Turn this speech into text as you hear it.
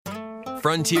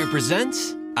Frontier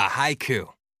presents a haiku.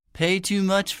 Pay too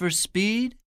much for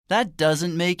speed? That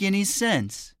doesn't make any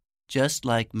sense. Just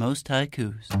like most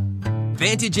haikus.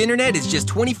 Vantage Internet is just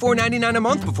 $24.99 a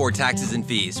month before taxes and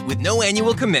fees, with no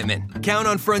annual commitment. Count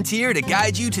on Frontier to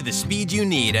guide you to the speed you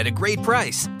need at a great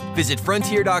price. Visit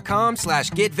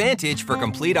frontier.com/getvantage for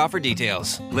complete offer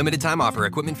details. Limited time offer.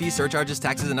 Equipment fees, surcharges,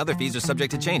 taxes, and other fees are subject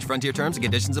to change. Frontier terms and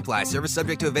conditions apply. Service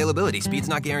subject to availability. Speeds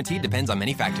not guaranteed. Depends on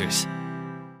many factors.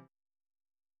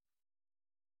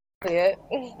 I've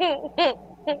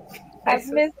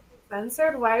missed.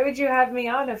 Censored? Why would you have me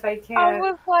on if I can't? I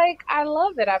was like, I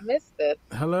love it. I missed it.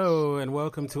 Hello, and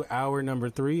welcome to hour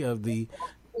number 3 of the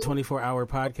 24-hour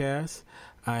podcast.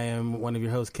 I am one of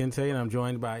your hosts, Kente, and I'm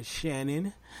joined by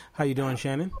Shannon. How you doing,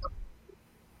 Shannon?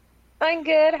 I'm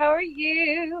good. How are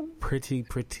you? Pretty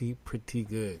good.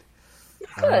 Good.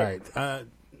 All right.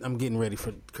 I'm getting ready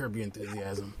for Curb Your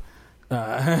Enthusiasm.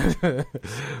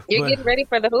 You're getting ready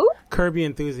for the who? Curb Your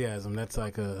Enthusiasm. That's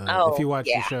like if you watch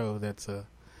the show, that's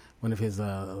one of his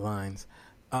lines.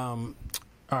 All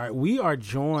right, we are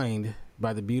joined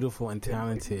by the beautiful and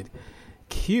talented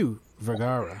Q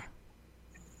Vergara.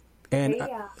 And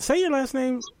say your last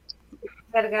name.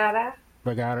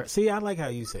 Vergara. See, I like how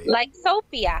you say it. Like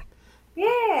Sophia.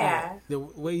 Yeah. The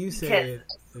way you say it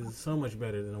is so much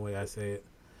better than the way I say it.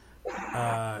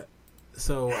 And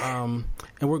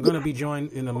we're going to be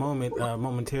joined in a moment,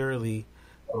 momentarily,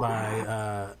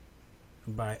 by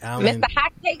Alan. Mr.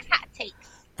 Hot Takes.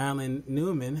 Alan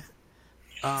Newman.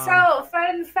 So,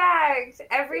 fun fact,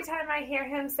 every time I hear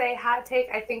him say hot take,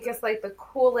 I think it's like the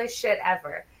coolest shit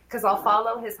ever. Because I'll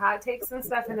follow his hot takes and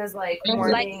stuff and his like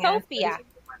morning. Like Sophia.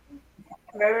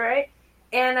 Right.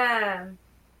 And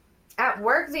at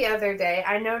work the other day,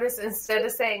 I noticed instead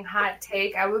of saying hot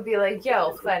take, I would be like,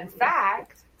 yo, fun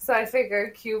fact. So I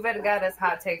figured Q Vergara's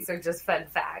hot takes are just fun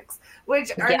facts,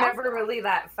 which are never really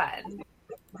that fun.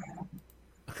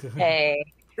 Hey.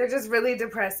 They're just really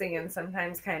depressing and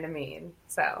sometimes kind of mean.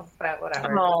 So, but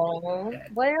whatever. Oh,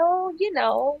 well, you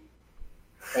know,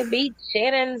 it beat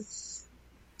Shannon's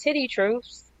titty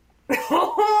truths.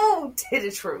 Oh,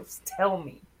 titty truths. Tell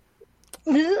me.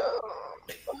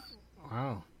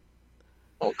 Wow.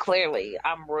 Well, clearly,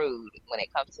 I'm rude when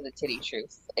it comes to the titty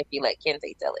truths, if you let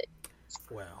Kente tell it.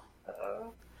 Well.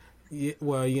 Yeah,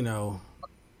 well, you know,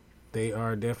 they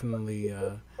are definitely,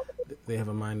 they have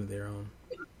a mind of their own.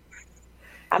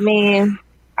 I mean,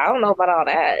 I don't know about all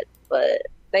that, but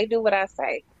they do what I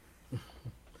say.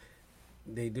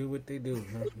 They do what they do.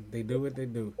 Huh? They do what they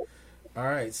do. All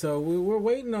right, so we're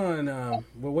waiting on Alan.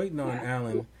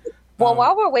 Well,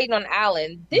 while we're waiting on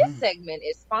Alan, this segment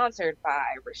is sponsored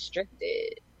by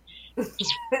Restricted.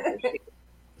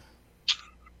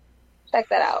 Check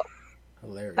that out.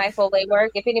 Hilarious. Nice full leg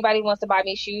work. If anybody wants to buy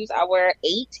me shoes, I wear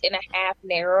 8.5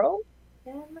 narrow.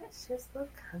 Damn, let's just look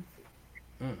comfy.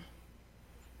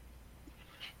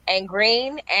 And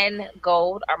green and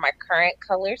gold are my current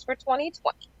colors for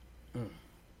 2020.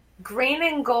 Green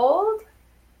and gold?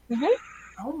 Mm-hmm.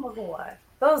 Oh my God.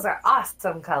 Those are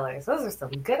awesome colors. Those are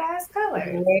some good ass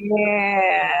colors.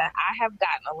 Yeah. I have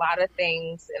gotten a lot of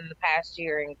things in the past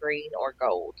year in green or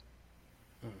gold.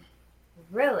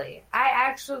 Really? I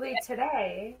actually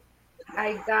today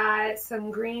I got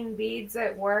some green beads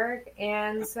at work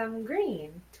and some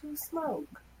green to smoke.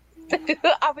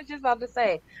 I was just about to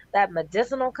say that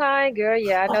medicinal kind, girl.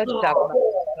 Yeah, I know what you're talking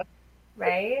about.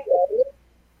 Right?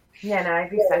 Yeah, no, I'd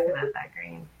be sucking at that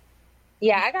green.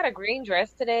 Yeah, I got a green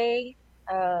dress today.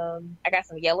 I got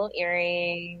some yellow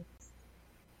earrings.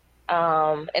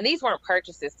 And these weren't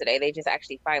purchases today. They just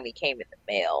actually finally came in the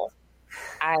mail.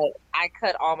 I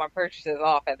cut all my purchases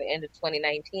off at the end of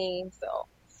 2019, so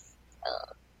it's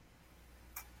a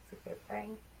good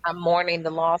thing. I'm mourning the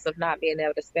loss of not being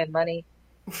able to spend money.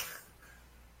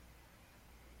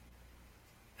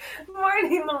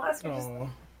 Mourning the loss.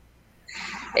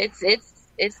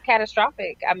 It's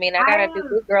catastrophic. I mean, I gotta do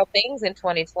good girl things in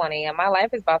 2020, and my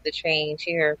life is about to change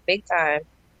here big time.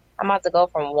 I'm about to go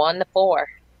from 1 to 4.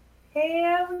 Hell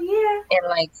yeah! In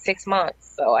like 6 months,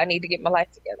 so I need to get my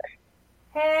life together.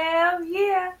 Hell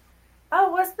yeah!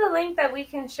 Oh, what's the link that we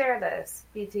can share this?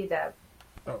 BT Dub.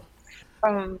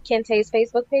 From Kente's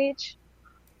Facebook page.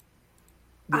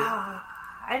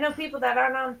 I know people that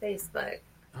aren't on Facebook.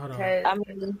 Hold on. I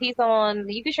mean, he's on.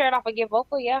 You can share it off of Get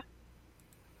Vocal, yeah.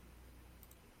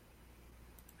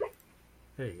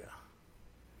 There you go.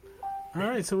 All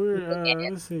right, so we're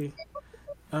let's see.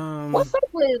 What's up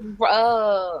with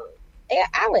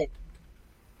Alan?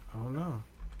 Oh no.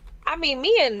 I mean,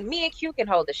 me and Q can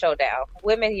hold the show down.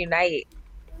 Women unite.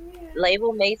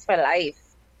 Label mates for life.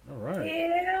 All right.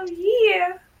 Hell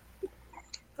yeah!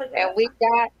 And we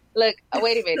got Look,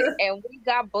 wait a minute. And we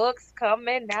got books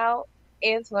coming out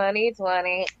in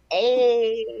 2020.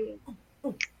 Hey.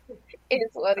 In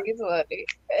 2020.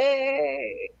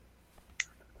 Hey.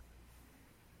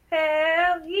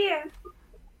 Hell yeah.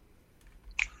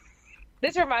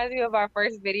 This reminds me of our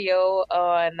first video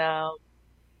on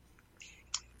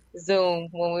Zoom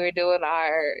when we were doing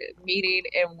our meeting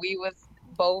and we was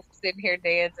both sitting here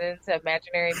dancing to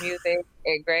imaginary music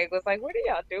and Greg was like, what are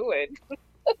y'all doing?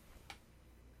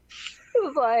 It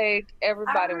was like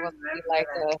everybody wants to be like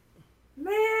a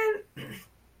man.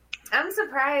 I'm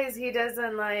surprised he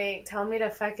doesn't like tell me to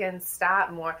fucking stop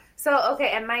more. So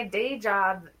okay, at my day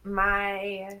job,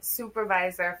 my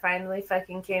supervisor finally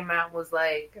fucking came out and was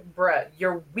like, bruh,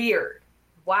 you're weird.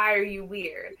 Why are you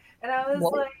weird? And I was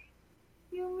like,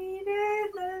 you mean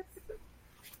it?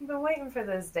 I've been waiting for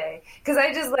this day. Because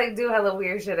I just like do hella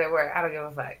weird shit at work. I don't give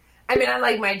a fuck. I mean, I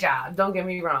like my job, don't get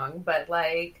me wrong, but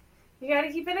like, you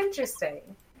gotta keep it interesting.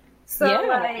 So yeah,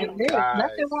 like, there's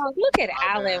nothing wrong. Look at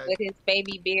Alan with his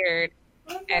baby beard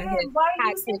and his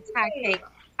high cake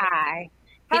tie.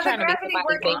 He's trying to make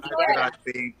somebody's baby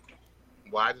dad.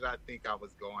 Why did I think I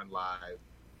was going live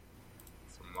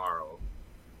tomorrow?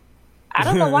 I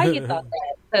don't know why you thought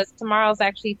that, because tomorrow's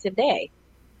actually today.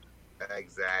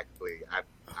 Exactly. I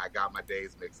got my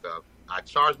days mixed up. I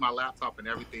charged my laptop and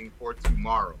everything for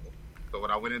tomorrow. So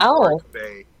when I went into work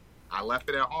today, I left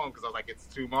it at home because I was like, it's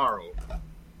tomorrow.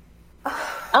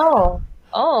 Oh,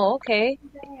 okay.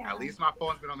 At least my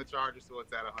phone's been on the charger, so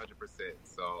it's at 100%.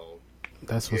 So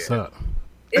that's what's up.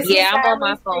 Yeah, I'm on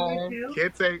my phone.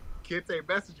 Kente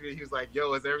messaged me. He was like,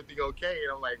 "Yo, is everything okay?"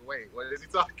 And I'm like, "Wait, what is he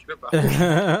talking about?"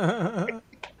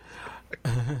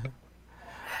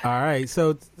 All right.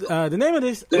 So the name of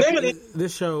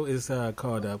this show is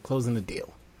called "Closing the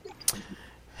Deal."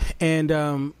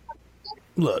 And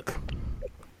look,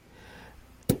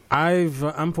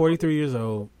 I'm 43 years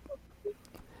old.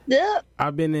 Yep.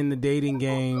 I've been in the dating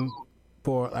game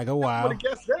for like a while. I would have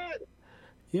guessed that.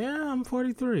 Yeah, I'm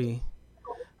 43.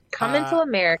 Coming to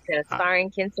America,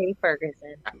 starring Kente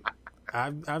Ferguson.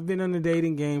 I've been in the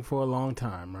dating game for a long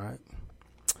time, right?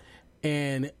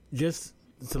 And just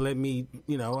to let me,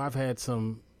 I've had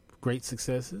some great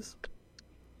successes.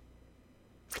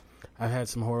 I've had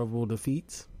some horrible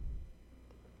defeats.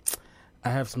 I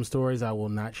have some stories I will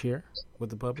not share with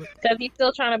the public. Because he's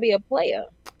still trying to be a player.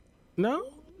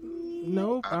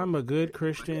 No, I'm a good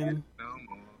Christian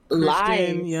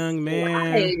young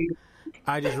man. Lies.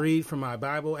 I just read from my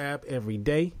Bible app every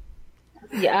day.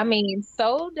 Yeah, I mean,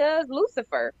 so does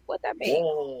Lucifer. What that mean?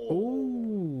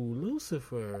 Ooh,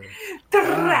 Lucifer.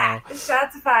 Wow.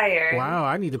 Shots fired. Wow,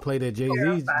 I need to play that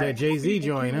Jay-Z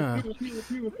joint, huh?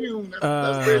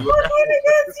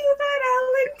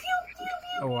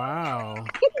 Wow.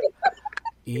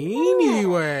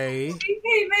 Anyway. She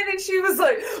came in and she was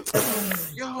like,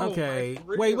 okay.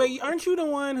 Wait, aren't you the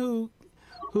one who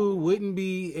wouldn't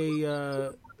be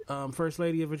a first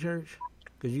lady of a church?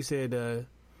 Because you said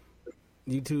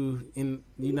you're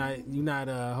not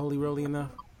holy roly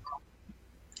enough.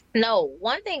 No,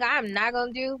 one thing I'm not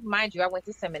gonna do, mind you, I went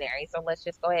to seminary, so let's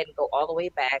just go ahead and go all the way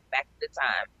back to the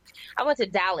time. I went to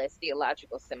Dallas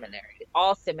Theological Seminary.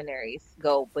 All seminaries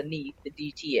go beneath the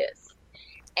DTS.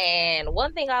 And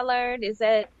one thing I learned is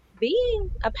that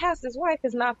being a pastor's wife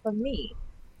is not for me.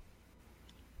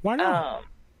 Why not?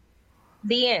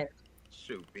 The end.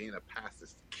 Shoot, being a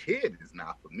pastor's kid is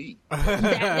not for me.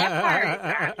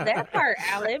 That part,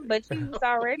 Alan. But you was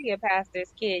already a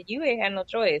pastor's kid. You ain't had no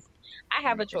choice. I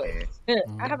have a choice.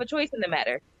 I have a choice in the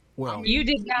matter. Well, you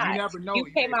did not. You never know. You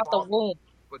came out the womb.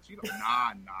 But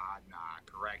nah.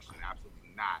 Correction,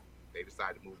 absolutely not. They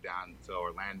decided to move down to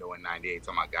Orlando in '98.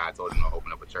 So my God told them to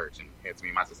open up a church, and to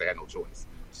me, my sister had no choice.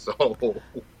 So, but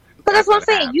that's what I'm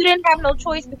saying. You didn't have no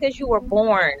choice because you were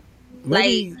born.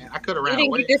 Maybe, I could have ran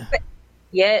away.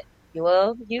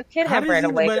 You could have ran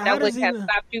away, but that wouldn't have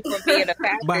stopped you from being a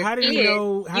pastor's But how did kid. he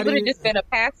know? You would have just been a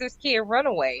pastor's kid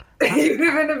runaway. You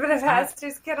would have been a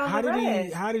pastor's kid on the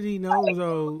run. How did he know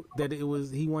though that it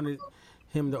was? He wanted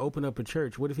him to open up a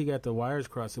church. What if he got the wires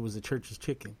crossed? It was the church's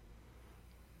chicken.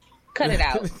 Cut it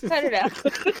out. Cut it out.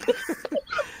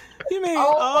 You mean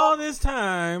all this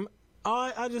time,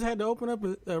 I just had to open up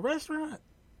a restaurant?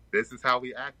 This is how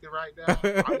we acting right now.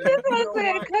 That's what I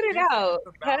said. Cut it out.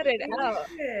 Cut it out.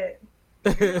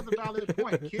 That's a valid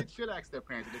point. Kids should ask their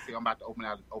parents if they say, "I'm about to open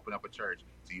up a church.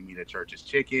 Do you mean a church's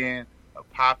chicken, a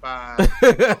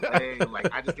Popeye?"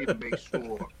 Like, I just need to make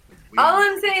sure. All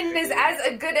I'm saying is, as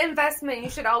a good investment, you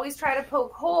should always try to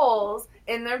poke holes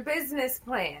in their business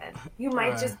plan. You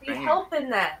might just be helping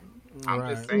them. I'm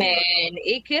just saying. Man,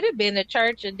 it could have been the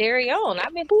Church of Darion. I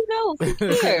mean, who knows?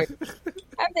 Who cares?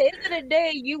 At the end of the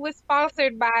day, you were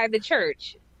sponsored by the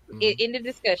church. In the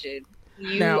discussion,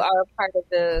 you are part of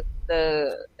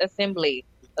the assembly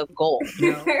of gold.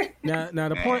 Now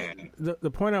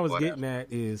the point I was getting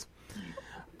at is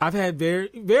I've had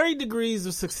varied degrees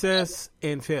of success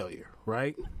and failure,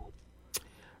 right?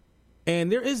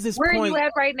 And there is this Where point. are you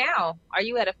at right now? Are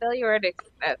you at a failure or a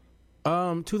success?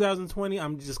 2020,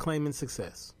 I'm just claiming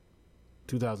success.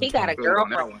 2020. He got a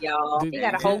girlfriend, y'all. He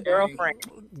got a whole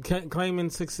girlfriend. Claiming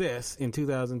success in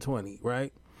 2020,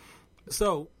 right?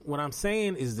 So what I'm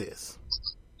saying is this.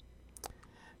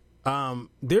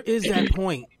 There is that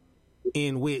point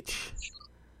in which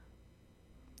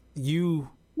you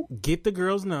get the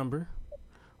girl's number,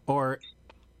 or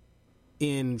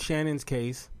in Shannon's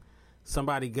case,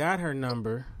 somebody got her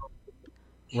number,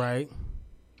 right?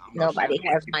 Nobody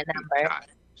has my number.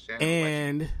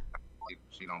 And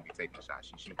she don't be taking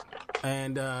shots. She shoots.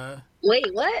 And wait,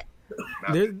 what?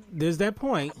 There's that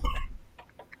point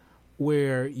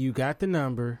where you got the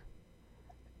number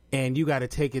and you got to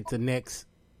take it to next.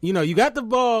 You know, you got the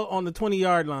ball on the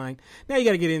 20-yard line. Now you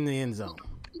got to get in the end zone,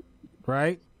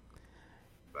 right?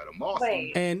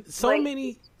 And so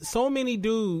many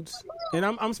dudes, and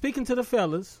I'm speaking to the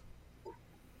fellas.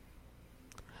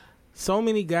 So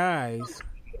many guys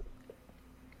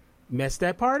mess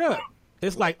that part up.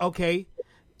 It's like, okay,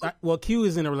 well, Q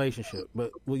is in a relationship,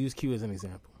 but we'll use Q as an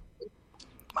example.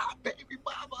 My baby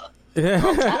mama.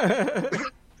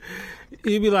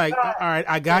 You'd be like, all right,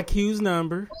 I got Q's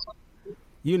number.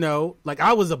 You know, like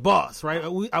I was a boss, right?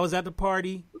 I was at the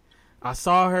party. I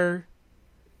saw her.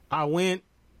 I went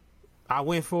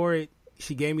for it.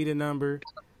 She gave me the number.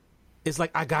 It's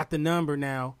like, I got the number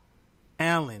now.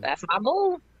 Alan. That's my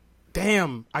move.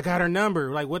 Damn, I got her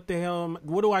number. Like, what the hell?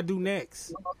 What do I do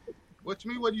next? What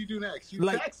you mean, what do you do next? You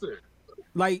text her.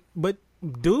 Like, but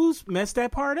dudes mess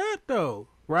that part up, though,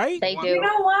 right? They do. You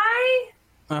know why?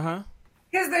 Uh-huh.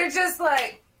 Because they're just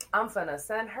like, I'm finna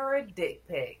send her a dick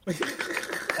pic. Why,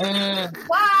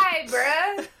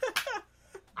 bruh?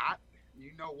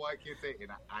 You know what, Kente?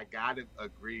 And I gotta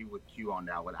agree with Q on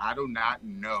that one. I do not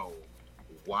know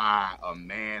why a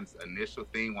man's initial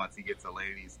thing once he gets a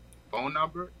lady's phone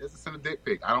number is to send a dick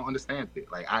pic. I don't understand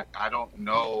it. Like, I don't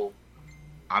know.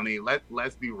 I mean,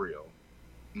 let's be real.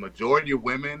 Majority of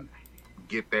women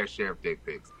get their share of dick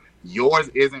pics. Yours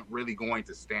isn't really going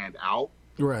to stand out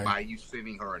by you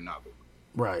sending her another one.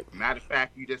 Right. Matter of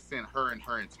fact, you just sent her and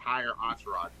her entire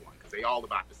entourage one because they all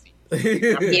about to see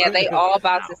it. Yeah, they all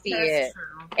about to see it.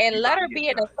 And let her be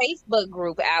in a Facebook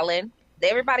group, Alan.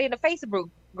 Everybody in the Facebook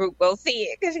group will see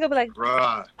it because she's gonna be like,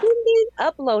 bruh,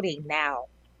 uploading now.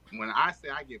 When I say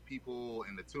I get people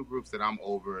in the two groups that I'm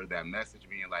over that message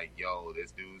me and like, yo,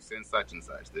 this dude sent such and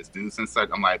such, this dude sent such,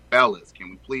 I'm like, fellas,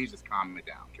 can we please just calm it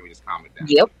down? Can we just calm it down?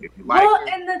 Yep. If you like well,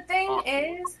 it, and the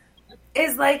thing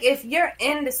is like, if you're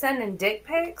into sending dick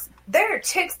pics, there are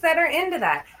chicks that are into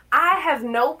that. I have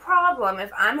no problem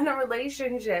if I'm in a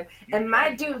relationship and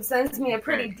my dude sends me a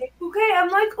pretty dick bouquet. I'm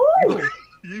like, ooh, look at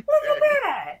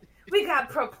that. We got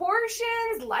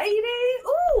proportions, lighting.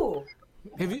 Ooh.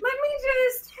 Let me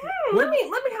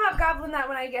hobgoblin that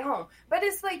when I get home. But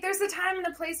it's like, there's a time and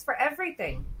a place for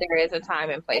everything. There is a time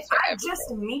and place for everything. I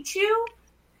just meet you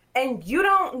and you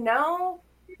don't know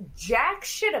jack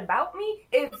shit about me.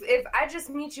 If I just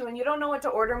meet you and you don't know what to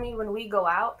order me when we go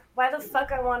out, why the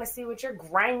fuck I want to see what your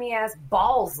grimy ass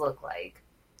balls look like?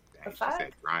 Dang, she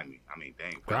said grimy. I mean,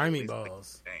 dang. Grimy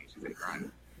balls. Dang, she said grimy.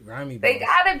 Grimy balls. They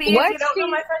gotta be if you don't know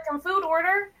my fucking food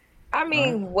order. I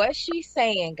mean, what she's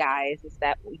saying, guys, is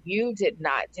that you did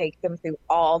not take them through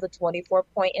all the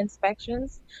 24-point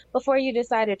inspections before you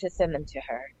decided to send them to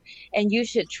her. And you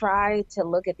should try to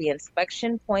look at the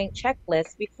inspection point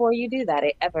checklist before you do that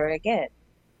ever again.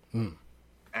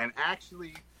 And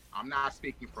actually, I'm not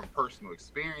speaking from personal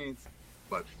experience,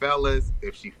 but fellas,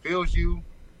 if she feels you,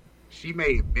 she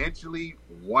may eventually,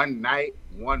 one night,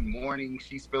 one morning,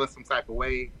 she's feeling some type of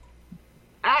way,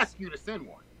 ask you to send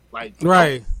one. Like,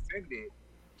 right. Send it.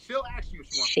 She'll ask you if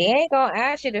she wants. She ain't gonna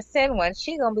ask you to send one.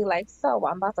 She gonna be like, "So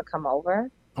I'm about to come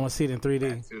over. I want to see it in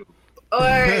 3D."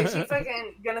 Or she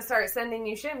fucking gonna start sending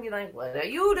you shit and be like, "What are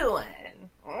you doing?"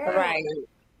 Right.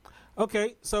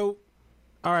 Okay, so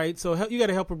all right, so you got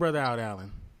to help a brother out,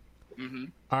 Alan. Mm-hmm.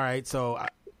 All right, so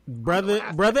brother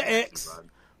X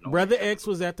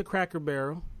was at the Cracker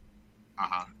Barrel.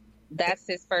 That's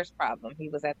his first problem. He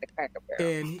was at the Cracker Barrel,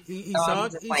 and he saw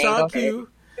Q.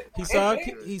 He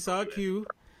saw Q.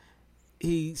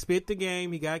 He spit the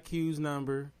game. He got Q's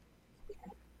number,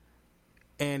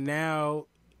 and now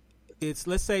it's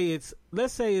let's say it's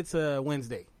a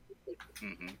Wednesday.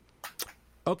 Mm-hmm.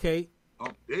 Okay.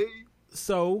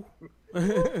 So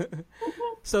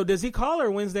So does he call her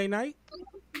Wednesday night?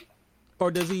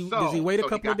 Or does he wait a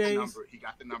couple of days? He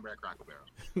got the number at Cracker Barrel.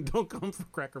 Don't come for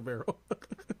Cracker Barrel.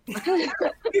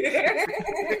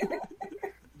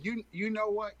 You know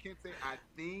what, Kente?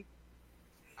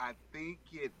 I think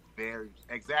it varies.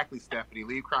 Exactly, Stephanie.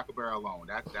 Leave Cracker Barrel alone.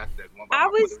 That's one. I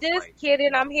was just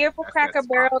kidding. I'm here for Cracker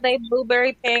Barrel. They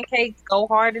blueberry pancakes go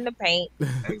hard in the paint.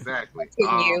 Exactly.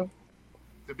 Continue.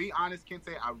 To be honest,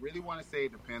 Kente, I really want to say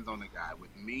it depends on the guy.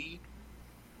 With me,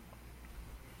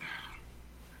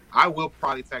 I will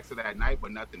probably text her that night,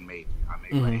 but nothing major. I may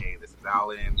be like, hey, this is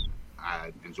Alan.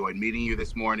 I enjoyed meeting you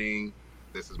this morning.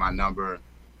 This is my number.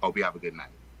 Hope you have a good night.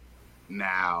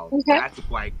 Now, that's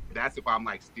if I'm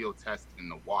like still testing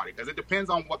the water, because it depends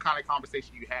on what kind of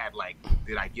conversation you had. Like,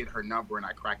 did I get her number and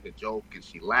I cracked a joke and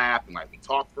she laughed and like we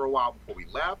talked for a while before we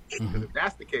left? Because if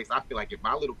that's the case, I feel like if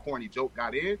my little corny joke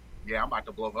got in, I'm about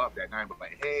to blow her up that night. But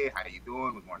like, hey, how you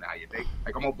doing? What's going on? How you day?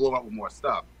 Like, I'm gonna blow up with more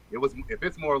stuff. If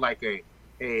it's more like a,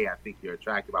 hey, I think you're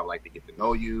attractive. I would like to get to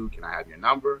know you. Can I have your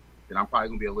number? Then I'm probably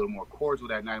gonna be a little more cordial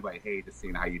that night. Like, hey, just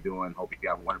seeing how you doing. Hope you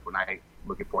have a wonderful night.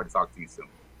 Looking forward to talk to you soon.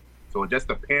 So it just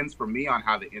depends for me on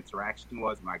how the interaction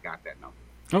was when I got that number.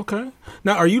 Okay.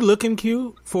 Now, are you looking,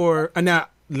 Q, for... now,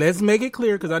 let's make it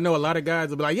clear, because I know a lot of guys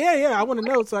will be like, yeah, I want to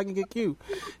know so I can get Q.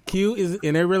 Q is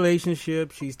in a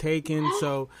relationship. She's taken,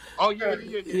 so... Oh,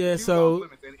 yeah. So...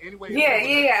 Anyway,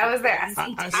 yeah, I was there.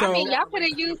 I mean, y'all could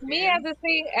have used me as a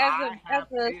thing, as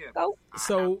a scope.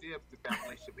 So...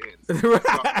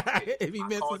 Right. If he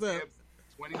messes up.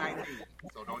 2019,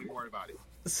 so don't even worry about it.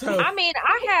 So, I mean,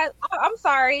 I'm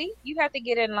sorry. You have to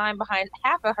get in line behind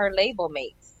half of her label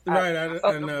mates. Right,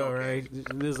 I know, right?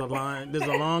 There's a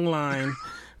long line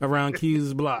around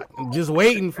Q's block. just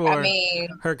waiting for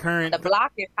her current... The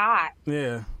block is hot.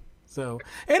 Yeah. So,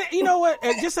 and you know what?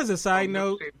 Just as a side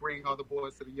note... Bring all the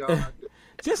boys to the yard.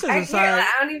 Just as a side...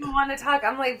 I don't even want to talk.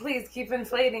 I'm like, please keep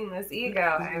inflating this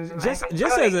ego.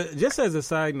 Just as a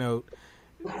side note...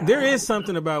 There is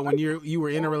something about when you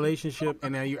were in a relationship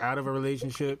and now you're out of a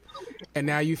relationship and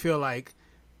now you feel like,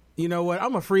 you know what,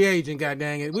 I'm a free agent, god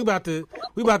dang it. We about to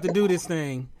do this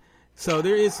thing. So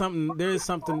there is something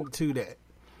to that.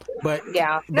 But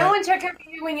no one check on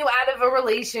you when you out of a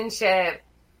relationship.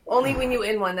 Only when you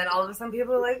in one, then all of a sudden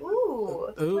people are like,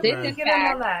 ooh this is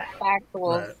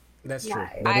factual. Right. That's true.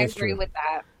 I agree with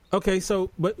that. Okay, so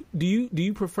but do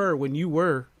you prefer when you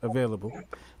were available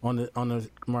on the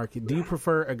market? Do you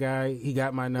prefer a guy? He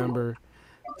got my number.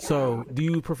 So do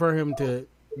you prefer him to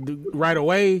right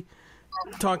away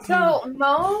talk to you? So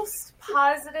most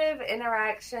positive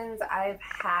interactions I've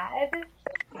had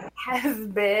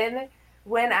have been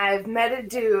when I've met a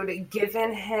dude,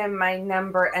 given him my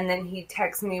number, and then he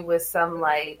texts me with some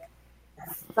like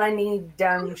funny,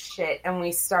 dumb shit, and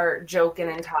we start joking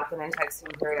and talking and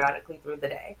texting periodically through the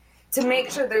day to make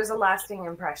sure there's a lasting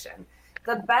impression.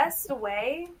 The best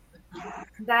way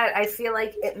that I feel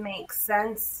like it makes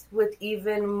sense with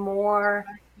even more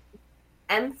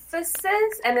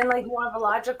emphasis and in like more of a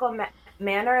logical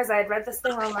manner is I had read this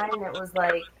thing online and it was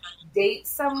like, date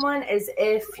someone as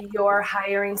if you're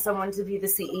hiring someone to be the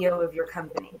CEO of your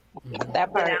company.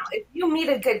 That part. You know, if you meet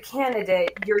a good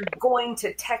candidate, you're going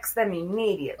to text them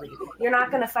immediately. You're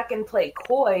not going to fucking play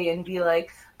coy and be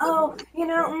like, oh, you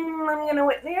know, I'm going to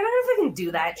wait. You're not going to fucking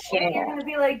do that shit. Yeah. You're going to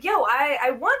be like, yo,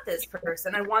 I want this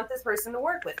person. I want this person to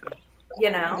work with me.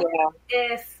 You know?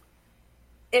 Yeah.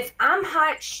 If I'm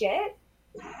hot shit,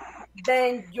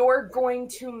 then you're going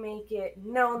to make it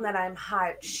known that I'm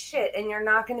hot shit. And you're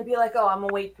not going to be like, oh, I'm going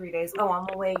to wait 3 days. Oh, I'm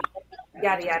going to wait,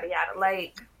 yada, yada, yada.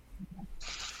 Like,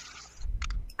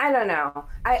 I don't know.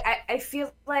 I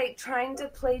feel like trying to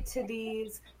play to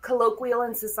these colloquial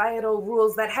and societal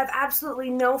rules that have absolutely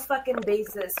no fucking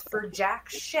basis for jack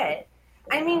shit.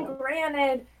 I mean,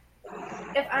 granted,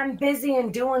 if I'm busy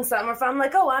and doing something, or if I'm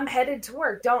like, oh, I'm headed to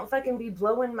work, don't fucking be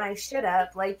blowing my shit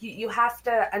up. Like, you have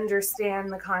to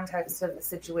understand the context of the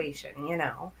situation, you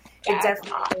know? It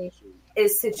definitely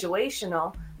is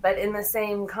situational, but in the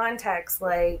same context,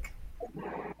 like,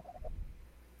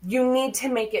 you need to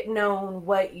make it known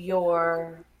what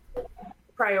your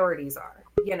priorities are,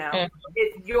 you know?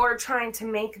 If you're trying to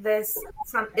make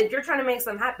if you're trying to make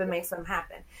something happen, make something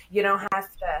happen. You don't have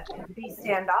to be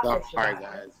standoffish. Sorry,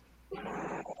 guys.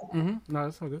 No,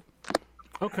 that's all good.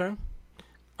 Okay.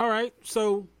 All right.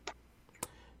 So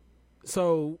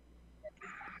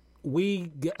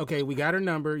we got her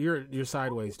number. You're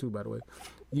sideways too, by the way.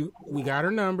 We got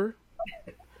her number.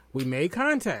 We made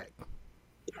contact.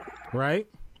 Right?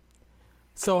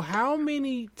 So how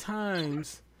many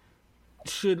times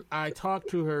should I talk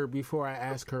to her before I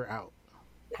ask her out?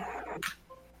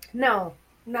 No.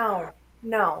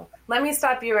 No. Let me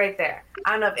stop you right there.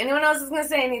 I don't know if anyone else is going to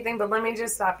say anything, but let me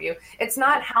just stop you. It's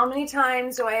not how many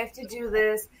times do I have to do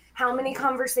this, how many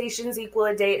conversations equal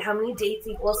a date, how many dates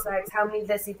equal sex, how many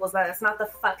this equals that. That's not the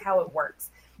fuck how it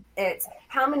works. It's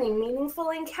how many meaningful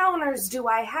encounters do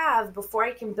I have before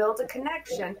I can build a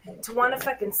connection to want to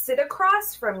fucking sit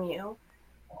across from you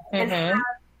and have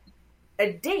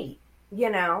a date, you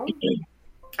know?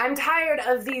 I'm tired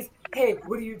of these, hey,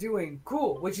 what are you doing?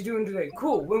 Cool. What you doing today?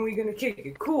 Cool. When are we going to kick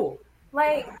it? Cool.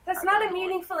 Like, that's not a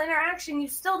meaningful interaction. You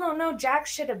still don't know jack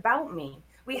shit about me.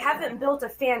 We haven't built a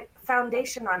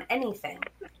foundation on anything.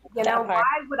 You know, why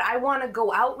would I want to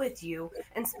go out with you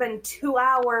and spend 2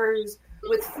 hours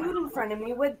with food in front of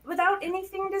me without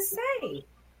anything to say?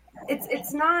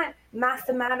 It's not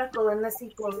mathematical and this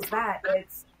equals that.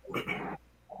 It's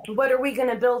what are we going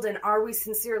to build and are we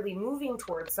sincerely moving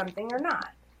towards something or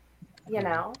not? You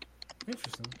know?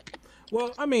 Interesting.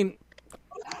 Well, I mean,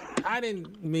 I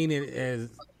didn't mean it as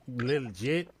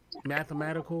legit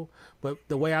mathematical, but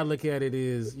the way I look at it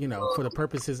is, you know, for the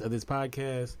purposes of this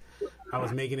podcast, I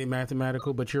was making it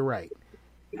mathematical, but you're right.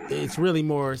 It's really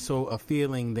more so a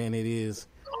feeling than it is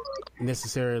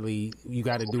necessarily you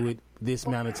got to do it this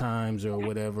amount of times or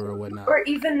whatever or whatnot. Or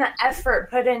even the effort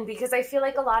put in, because I feel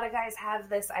like a lot of guys have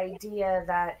this idea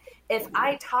that if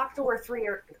I talk to her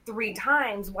three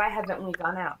times, why haven't we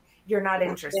gone out? You're not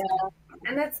interested. Yeah.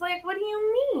 And it's like, what do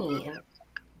you mean?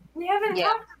 We haven't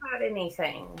talked about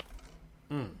anything.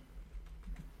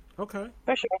 Okay.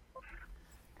 For sure.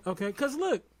 Okay, because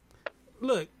look,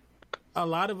 a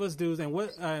lot of us dudes, and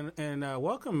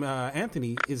welcome,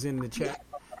 Anthony is in the chat.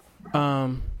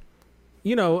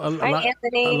 You know,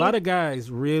 a lot of guys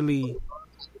really,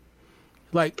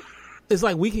 like, it's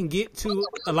like we can get to,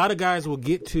 a lot of guys will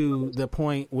get to the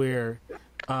point where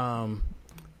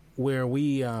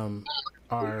we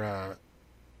are,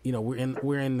 you know,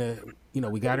 we're in the, you know,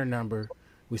 we got her number,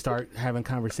 we start having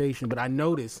conversation. But I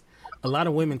notice a lot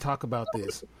of women talk about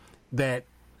this, that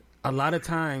a lot of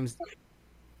times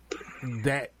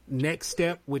that next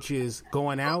step, which is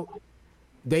going out,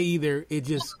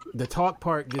 the talk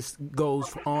part just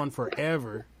goes on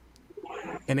forever,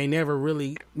 and they never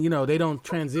really, you know, they don't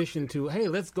transition to, hey,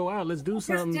 let's go out, let's do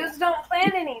something. Just don't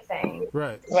plan anything.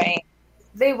 Right.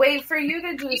 They wait for you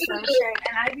to do some shit,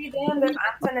 and I'd be damned if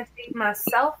I'm going to take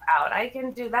myself out. I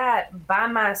can do that by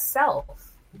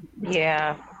myself.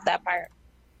 Yeah, that part.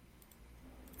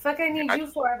 Fuck, I need you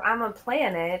for if I'm going to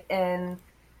plan it and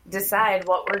decide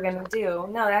what we're going to do.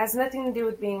 No, that has nothing to do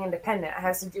with being independent. It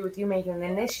has to do with you making an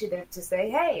initiative to say,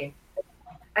 hey,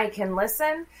 I can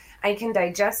listen, I can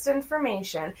digest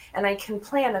information, and I can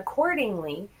plan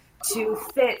accordingly to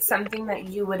fit something that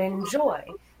you would enjoy.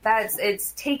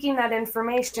 It's taking that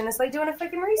information. It's like doing a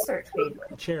fucking research paper.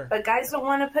 Sure. But guys don't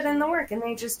want to put in the work, and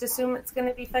they just assume it's going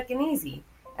to be fucking easy.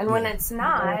 And when it's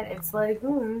not, it's like,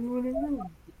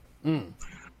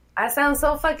 I sound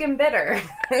so fucking bitter.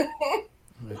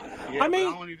 I mean,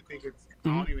 I don't even think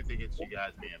it's you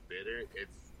guys being bitter.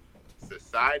 It's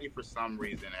society for some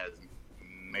reason has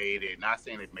made it. Not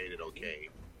saying they've made it okay,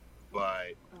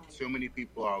 but too many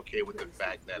people are okay with the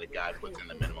fact that a guy puts in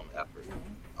the minimum effort.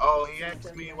 Oh, he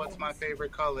asked me what's my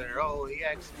favorite color. Oh, he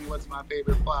asked me what's my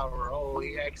favorite flower. Oh,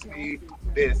 he asked me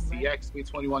this. He asked me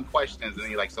 21 questions, and then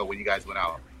you're like, so when you guys went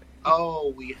out?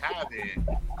 Oh, we haven't.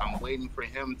 I'm waiting for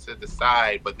him to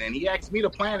decide. But then he asked me to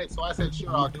plan it, so I said,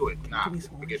 sure, I'll do it. Nah,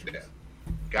 forget that.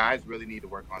 Guys really need to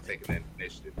work on taking that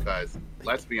initiative because,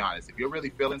 let's be honest, if you're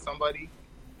really feeling somebody,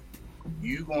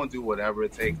 you're going to do whatever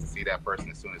it takes to see that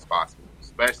person as soon as possible,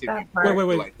 especially if you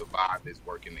feel like the vibe is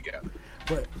working together.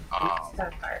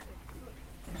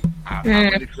 I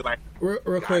really feel like...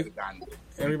 Real quick,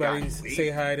 everybody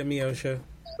say hi to Miosha.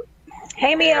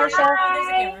 Hey, Miosha.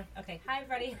 Hi. Okay. Hi,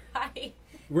 everybody. Hi.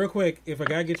 Real quick, if a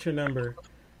guy gets your number,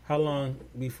 how long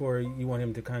before you want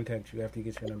him to contact you after he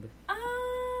gets your number?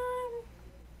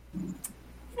 You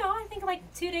know, I think like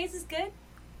 2 days is good.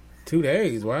 2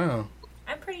 days? Wow.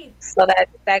 I'm pretty... So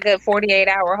that good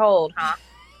 48-hour hold, huh?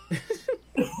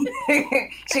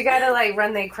 She got to, like,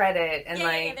 run their credit and,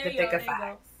 the thick of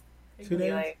facts. 2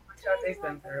 days? Like, what they've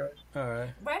been through. All right.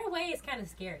 Right away is kind of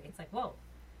scary. It's like, whoa.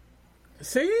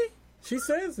 See? She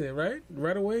says it, right?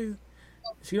 Right away.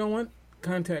 She don't want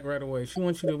contact right away. She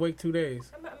wants you to wait 2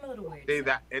 days. I'm a little weird.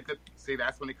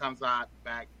 That's when it comes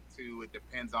back to, it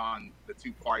depends on the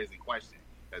two parties in question.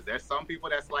 Because there's some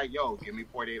people that's like, yo, give me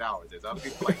 48 hours. There's other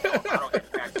people like, yo, I don't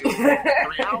expect you 3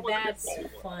 hours. That's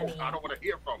funny. I don't want to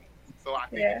hear from them. So I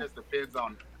think it just depends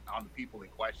on the people in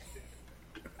question.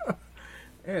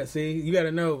 Yeah, see, you got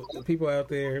to know the people out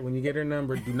there, when you get her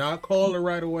number, do not call her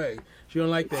right away. She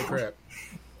don't like that crap.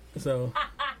 So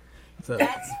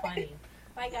that's funny.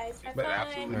 Bye, guys. Have But fun.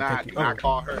 absolutely not. Do not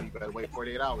call her. You better wait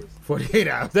 48 hours. 48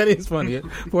 hours. That is funny.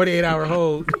 48-hour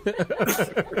hold.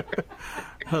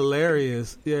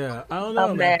 Hilarious. Yeah. I don't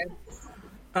know, man.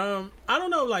 I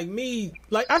don't know. Like me,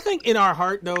 like I think in our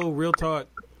heart though, real talk.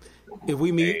 If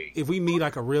we meet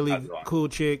like a really cool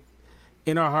chick,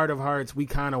 in our heart of hearts, we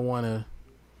kind of want to.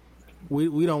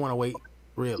 We don't want to wait,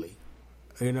 really.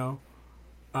 You know.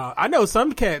 I know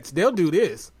some cats. They'll do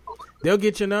this. They'll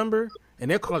get your number and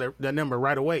they'll call the number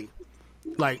right away.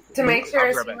 Like to make sure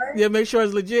it's yeah, make sure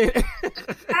it's legit.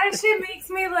 That shit makes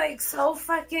me like so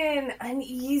fucking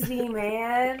uneasy,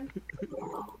 man.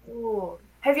 Ooh.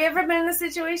 Have you ever been in a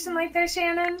situation like that,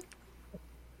 Shannon?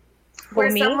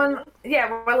 Where someone,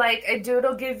 where like a dude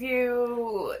will give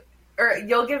you, or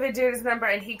you'll give a dude his number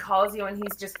and he calls you and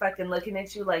he's just fucking looking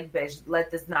at you like, bitch,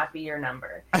 let this not be your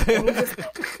number. And you just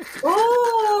like,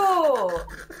 ooh.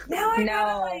 Now I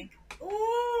know. Like,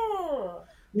 ooh.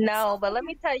 No, but let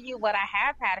me tell you what I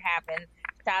have had happen.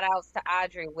 Shout outs to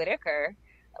Audrey Whitaker.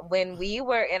 When we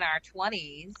were in our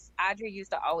 20s, Audrey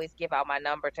used to always give out my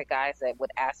number to guys that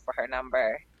would ask for her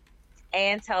number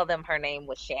and tell them her name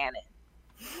was Shannon.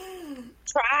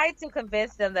 Try to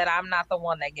convince them that I'm not the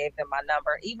one that gave them my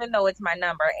number, even though it's my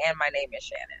number and my name is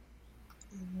Shannon.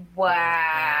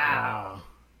 Wow.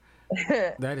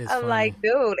 That is I'm funny. like,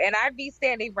 dude, and I'd be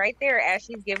standing right there as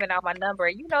she's giving out my number.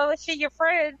 You know, she your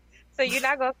friend. So you're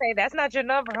not going to say, that's not your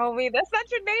number, homie. That's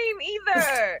not your name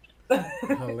either.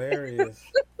 Hilarious.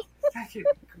 Fucking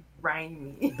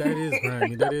grimy. That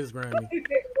is grimy.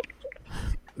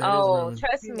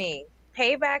 Trust me.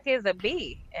 Payback is a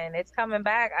B, and it's coming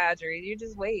back, Audrey. You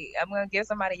just wait. I'm going to give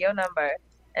somebody your number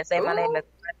and say my name is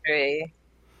Audrey.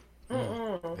 Hey,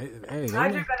 Audrey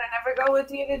better never go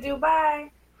with you to Dubai.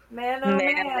 Man, oh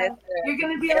man. You're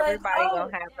going to be everybody like, going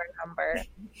to have her number.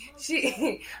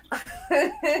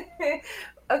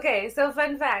 Okay, so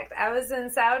fun fact. I was in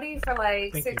Saudi for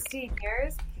like 16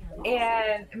 years,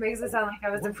 and it makes it sound like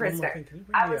I was a prisoner.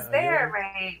 I was there,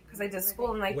 right, because I did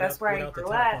school, and like that's where I grew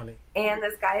up. And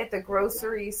this guy at the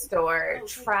grocery store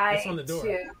tried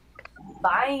to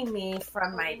buy me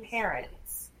from my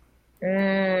parents.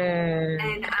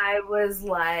 And I was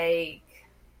like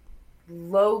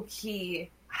low-key,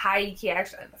 high-key,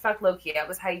 actually, fuck low-key, I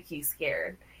was high-key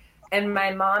scared. And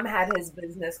my mom had his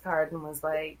business card and was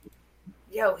like,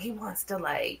 yo, he wants to,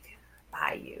 like,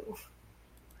 buy you.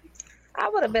 I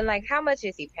would have been like, how much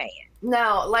is he paying?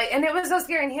 No, like, and it was so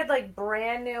scary. And he had, like,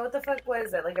 brand new, what the fuck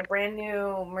was it? Like, a brand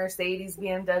new Mercedes,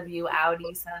 BMW,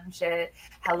 Audi, some shit.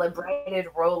 Hella braided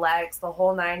Rolex, the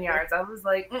whole 9 yards. I was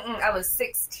like, I was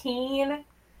 16.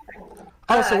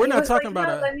 Oh, so we're not talking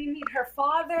about let me meet her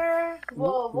father.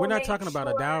 We're not talking about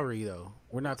a dowry, though.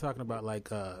 We're not talking about, like,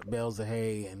 bales of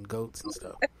hay and goats and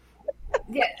stuff.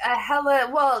 Yeah,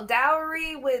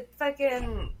 dowry with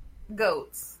fucking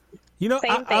goats. You know,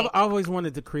 I've always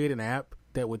wanted to create an app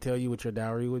that would tell you what your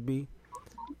dowry would be.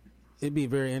 It'd be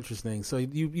very interesting. So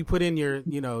you put in your,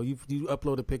 you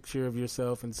upload a picture of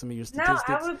yourself and some of your statistics.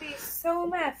 No, I would be so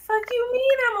mad. Fuck you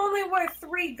mean I'm only worth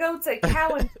 3 goats, a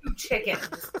cow, and 2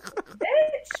 chickens?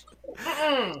 Bitch.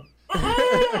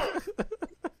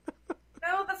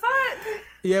 No, the fuck?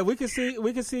 Yeah, we can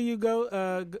see you go,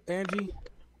 Angie.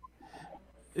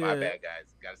 My bad,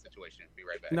 guys. Got a situation. Be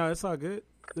right back. No, it's all good.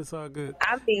 It's all good.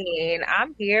 I mean,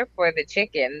 I'm here for the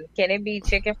chicken. Can it be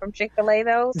chicken from Chick-fil-A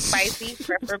though? Spicy,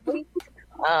 preferably.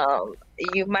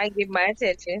 You might get my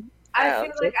attention. I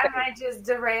feel like I might just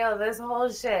derail this whole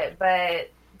shit, but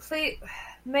please,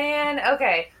 man.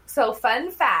 Okay, so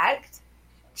fun fact: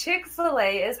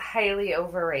 Chick-fil-A is highly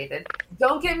overrated.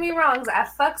 Don't get me wrong, I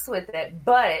fucks with it,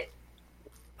 but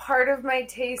part of my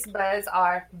taste buds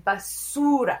are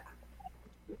basura.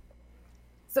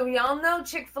 So y'all know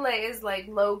Chick-fil-A is like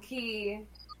low-key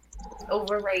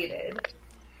overrated.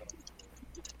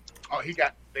 Oh, they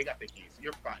got the keys.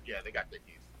 You're fine. Yeah, they got the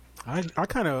keys. I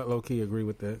kind of low-key agree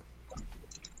with that.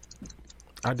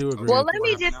 I do agree. Well, let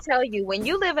me just tell you, when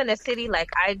you live in a city like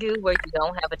I do, where you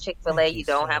don't have a Chick-fil-A, you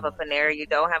don't have a Panera, you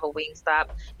don't have a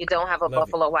Wingstop, you don't have a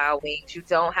Buffalo Wild Wings, you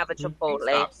don't have a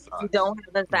Chipotle, you don't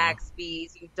have a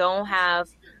Zaxby's, you don't have,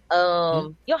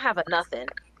 you don't have a nothing.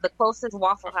 The closest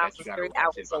Waffle House is 3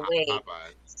 hours away.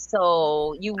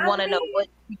 So you want to know what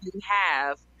you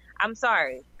have. I'm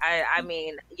sorry. I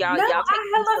mean, y'all take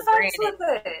things for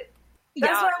granted.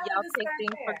 Y'all take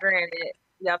things for granted.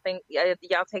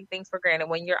 Y'all take things for granted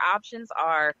when your options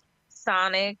are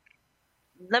Sonic.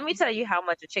 Let me tell you how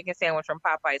much a chicken sandwich from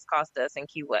Popeyes cost us in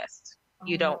Key West.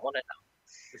 You don't want to know.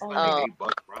 It's like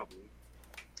 $8 probably.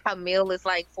 A meal is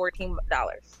like $14.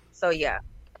 So yeah.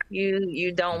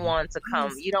 You don't want to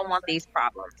come. You don't want these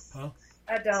problems.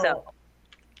 I don't.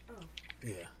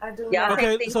 Yeah. I do. Yeah. Not.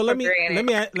 Okay, so let me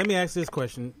ask this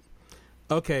question.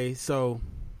 Okay, so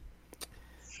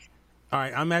all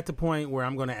right, I'm at the point where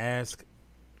I'm going to ask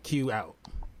Q out.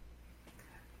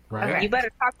 Right? Okay. You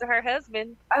better talk to her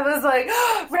husband. I was like,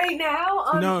 right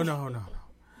now? No.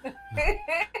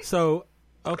 So,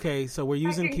 okay, so we're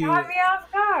using Q. Caught me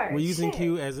off guard. We're using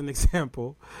Q as an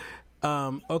example.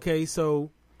 Okay,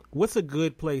 so what's a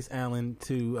good place, Alan,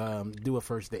 to do a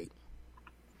first date?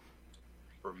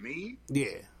 For me?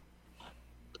 Yeah.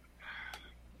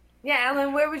 Yeah,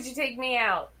 Alan, where would you take me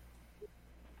out?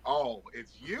 Oh,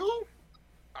 it's you?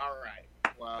 All right.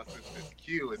 Well, since it's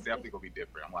Q, it's definitely gonna be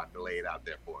different. I'm gonna have to lay it out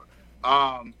there for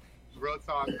her. Real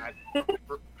talk.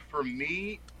 For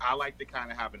me, I like to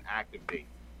kind of have an active date.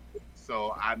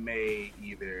 So I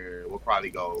we'll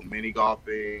probably go mini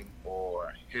golfing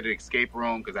or hit an escape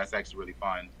room because that's actually really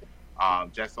fun.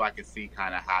 Just so I can see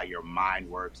kind of how your mind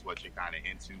works, what you're kind of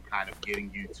into, kind of getting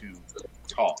you to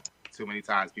talk. Too many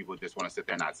times people just want to sit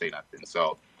there and not say nothing.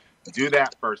 So do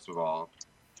that first of all.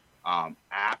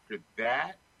 After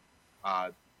that,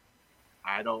 I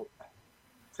don't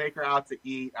take her out to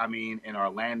eat. I mean, in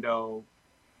Orlando,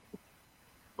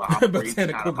 Botanical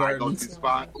kind of my go-to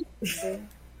spot.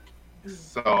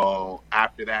 So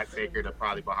after that, take her to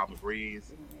probably Bahama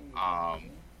Breeze.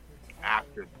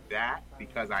 After that,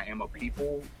 because I am a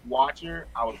people watcher,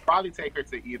 I would probably take her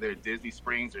to either Disney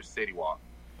Springs or City Walk,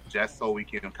 just so we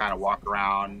can kind of walk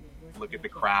around, look at the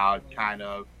crowd, kind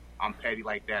of. I'm petty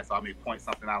like that, so I may point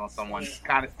something out on someone,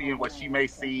 kind of seeing what she may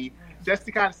see, just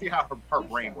to kind of see how her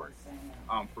brain works.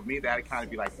 For me, that'd kind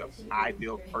of be like the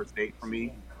ideal first date for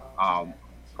me.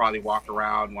 Probably walk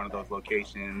around one of those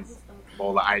locations,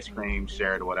 bowl of ice cream,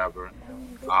 share it or whatever.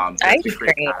 Just to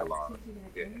create dialogue.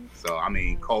 Yeah. So, I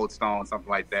mean, Cold Stone, something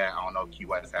like that. I don't know if Key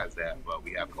West has that, but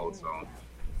we have Cold Stone.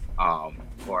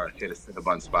 Or hit a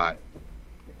Cinnabon spot.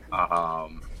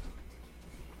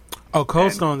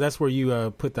 Cold Stone, that's where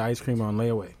you put the ice cream on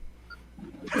layaway.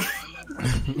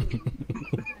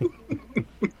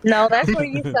 No, that's where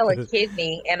you sell a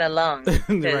kidney and a lung.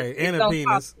 Right, and a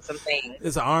penis. Some things.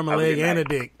 It's an arm, a leg, and a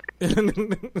dick. And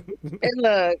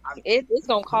look, it's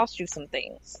going to cost you some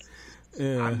things.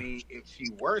 Yeah. I mean, if she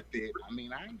worth it, I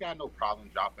mean, I ain't got no problem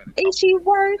dropping it. Is she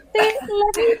worth it?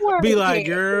 Let me worth Be like, it.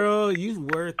 girl, you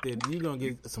worth it. You going to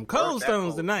get some Cold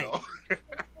Stones tonight. So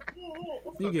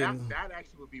that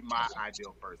actually would be my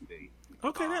ideal first date.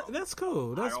 Okay, that's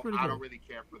cool. That's pretty cool. I don't really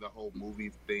care for the whole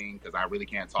movie thing because I really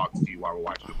can't talk to you while we're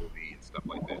watching a movie and stuff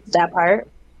like that. That part.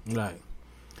 Right.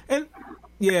 And,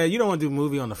 yeah, you don't want to do a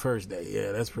movie on the first day.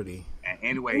 Yeah, that's pretty. And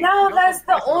anyway. No, that's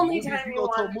the only time you go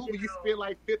to a movie, you spend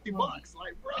like $50.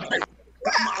 Like, bro, I might as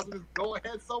well just go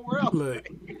ahead somewhere else. Look.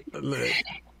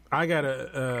 I got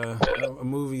a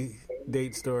movie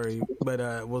date story,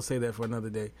 but we'll say that for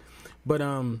another day. But,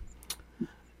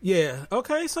 yeah,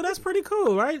 okay, so that's pretty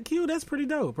cool, right? Q, that's pretty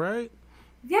dope, right?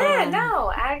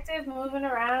 Yeah, active, moving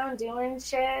around, doing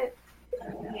shit,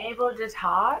 being able to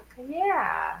talk.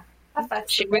 Yeah.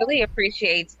 She really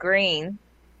appreciates green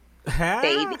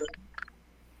dating.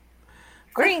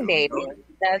 Green dating.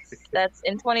 That's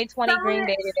in 2020, green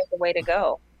dating is the way to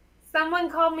go.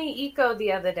 Someone called me eco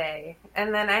the other day,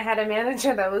 and then I had a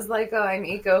manager that was like, "Oh, I'm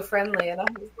eco-friendly," and I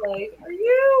was like, "Are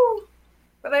you?"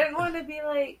 But I didn't want to be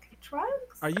like, drugs?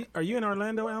 Are you in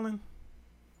Orlando, Alan?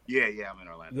 Yeah, I'm in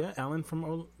Orlando. Yeah, Alan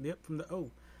from the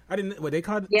O. I didn't. What they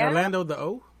called Orlando the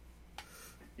O?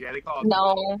 Yeah, they called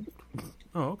No.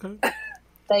 Oh, okay.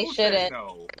 They shouldn't.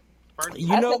 No.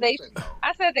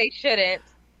 I said they shouldn't.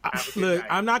 Look,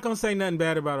 I'm not gonna say nothing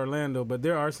bad about Orlando, but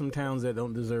there are some towns that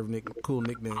don't deserve cool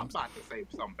nicknames. I'm about to say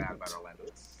something bad about Orlando.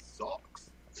 It sucks.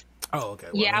 Oh, okay.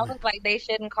 Well, I was like, they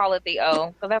shouldn't call it the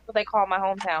O, because that's what they call my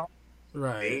hometown.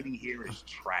 Right. Dating here is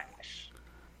trash.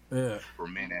 Yeah. For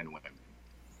men and women.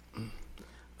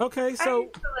 Okay,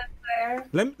 so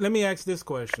let me ask this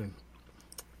question.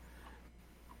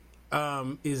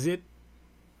 Is it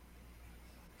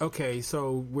okay?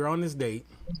 So we're on this date,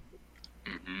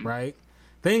 right?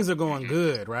 Things are going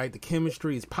good, right? The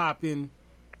chemistry is popping.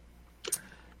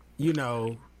 You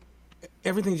know,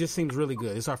 everything just seems really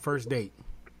good. It's our first date.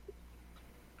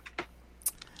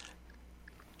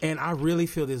 And I really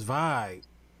feel this vibe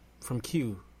from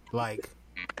Q. Like,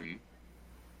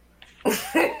 there's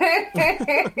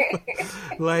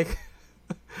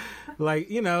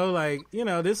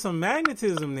some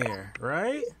magnetism there,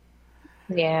 right?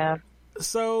 Yeah.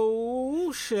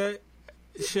 So should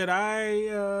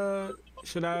I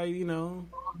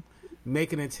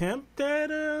make an attempt at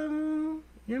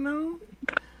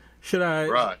should I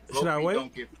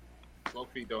wait? Slow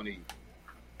feet don't eat.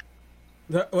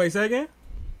 Wait, say again?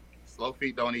 Slow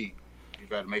feet don't eat. You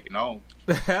better make it known.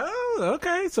 Oh, Oh,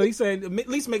 okay. So he said at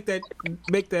least make that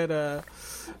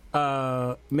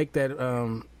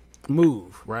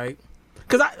move, right?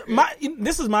 Because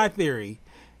this is my theory.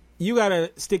 You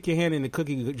gotta stick your hand in the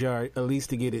cookie jar at least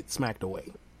to get it smacked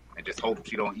away. And just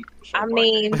hope you don't eat. I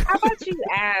mean, how about you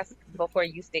ask before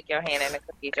you stick your hand in a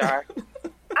cookie jar?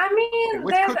 I mean,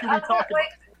 Which there's cookie we talking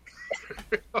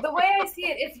the way I see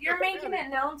it, if you're making it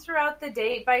known throughout the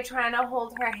date by trying to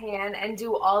hold her hand and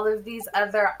do all of these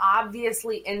other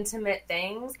obviously intimate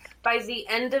things, by the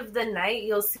end of the night,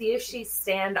 you'll see if she's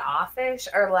standoffish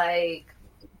or like,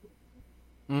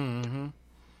 you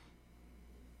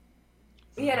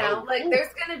know, like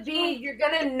there's going to be, you're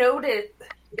going to notice,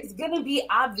 it's going to be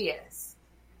obvious,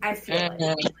 I feel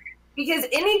like. Because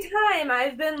anytime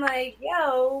I've been like,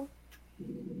 yo,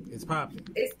 it's popping.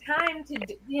 It's time to,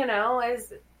 you know,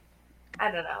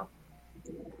 I don't know.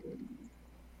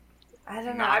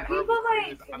 Are people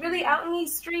like really out in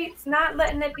these streets not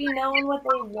letting it be known what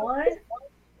they want?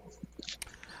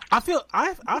 I feel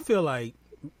like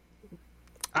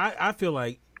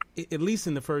at least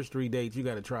in the first 3 dates, you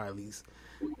got to try at least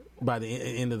by the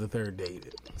end of the third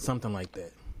date, something like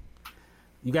that.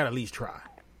 You got to at least try.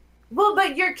 Well,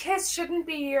 but your kiss shouldn't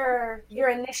be your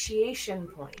initiation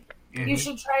point. Mm-hmm. You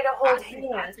should try to hold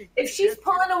hands. If she's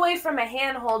pulling away from a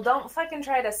handhold, don't fucking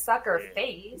try to suck her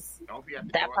face. Don't be at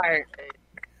the that door part. Like, hey,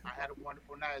 I had a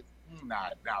wonderful night.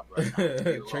 Nah, bro.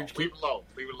 Leave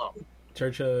it alone.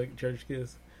 Church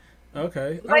kiss.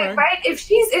 Okay. Like, right? If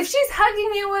she's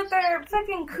hugging you with her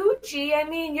fucking coochie, I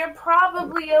mean, you're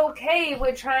probably okay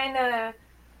with trying to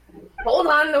hold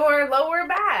on to her lower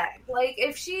back. Like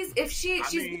she's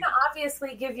gonna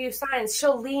obviously give you signs.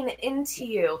 She'll lean into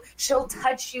you. She'll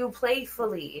touch you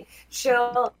playfully.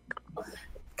 She'll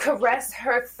caress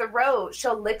her throat.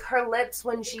 She'll lick her lips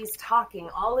when she's talking.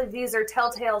 All of these are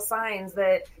telltale signs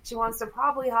that she wants to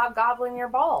probably hobgoblin your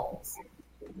balls.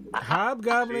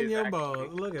 Hobgoblin your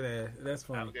balls. Look at that. That's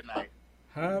funny. Have a good night.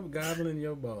 Hobgoblin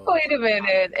your balls. Wait a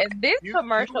minute. And this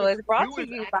commercial is brought to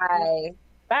you by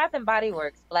Bath and Body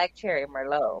Works Black Cherry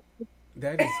Merlot.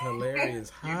 That is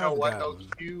hilarious. You know what though?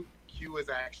 Q is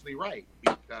actually right,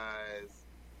 because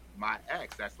my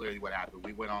ex, that's literally what happened.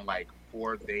 We went on like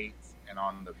 4 dates, and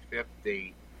on the 5th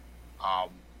date,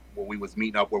 when we was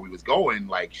meeting up where we was going,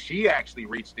 like she actually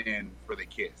reached in for the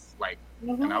kiss. Like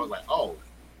and I was like, oh.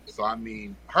 So I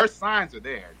mean, her signs are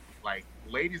there. Like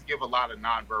ladies give a lot of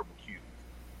nonverbal cues.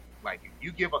 Like if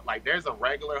you give like there's a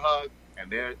regular hug,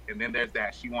 and then there's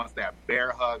that she wants that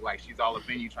bear hug, like she's all up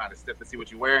in you trying to sniff to see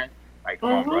what you're wearing. Like,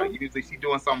 come on, bro. Usually she's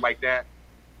doing something like that.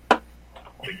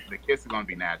 The kiss is gonna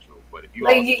be natural. But if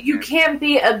you can't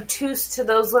be obtuse to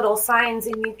those little signs,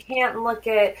 and you can't look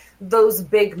at those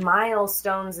big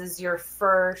milestones as your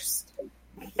first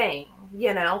thing.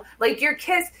 You know, like the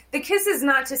kiss is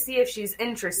not to see if she's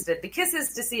interested. The kiss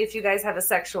is to see if you guys have a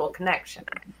sexual connection.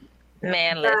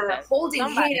 Man, listen. Holding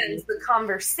hands, the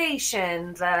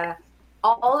conversation,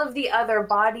 all of the other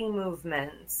body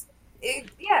movements.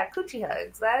 Coochie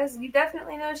hugs. You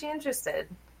definitely know she's interested.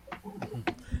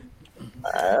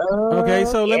 Okay,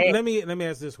 so let me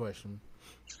ask this question.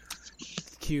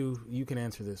 Q, you can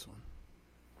answer this one.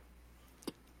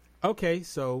 Okay,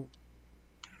 so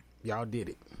y'all did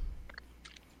it.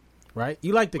 Right?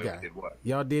 You like the guy. Did what?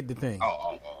 Y'all did the thing.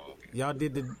 Okay. Y'all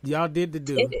did the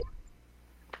do.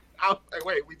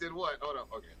 Wait, we did what? Hold on.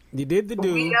 Okay. You did the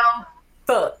do. We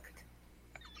fucked.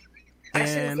 I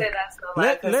shouldn't say that so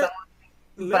loud because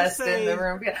someone bust in the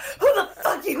room. Who the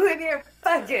fuck you in here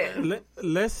fucking?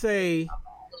 Let's say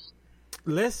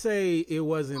it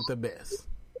wasn't the best.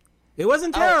 It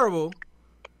wasn't terrible.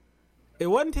 It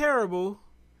wasn't terrible.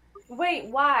 Wait,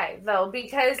 why though?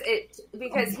 Because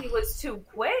he was too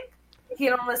quick. He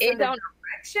don't listen to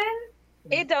direction.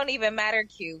 It don't even matter,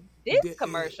 Q. This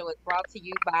commercial is brought to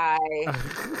you by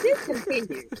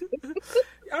Discontinue.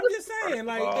 I'm just saying,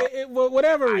 like,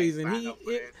 whatever reason.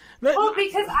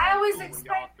 Because I always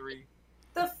expect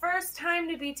the first time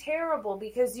to be terrible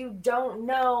because you don't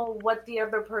know what the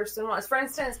other person wants. For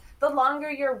instance, the longer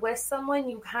you're with someone,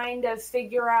 you kind of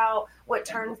figure out what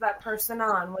turns that person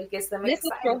on, what gets them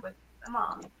excited, what gets them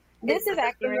on. This is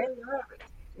accurate.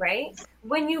 Right?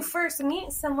 When you first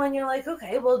meet someone, you're like,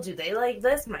 okay, well, do they like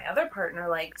this? My other partner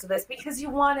likes this, because you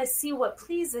want to see what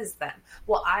pleases them.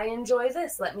 Well, I enjoy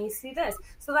this. Let me see this.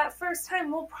 So that first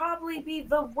time will probably be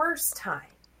the worst time.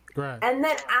 Right. And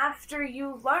then after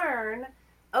you learn,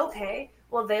 okay,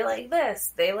 well, they like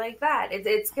this. They like that.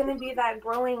 It's going to be that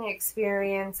growing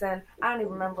experience. And I don't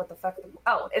even remember what the fuck.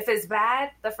 If it's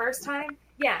bad the first time,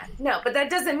 yeah, no. But that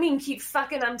doesn't mean keep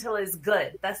fucking until it's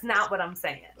good. That's not what I'm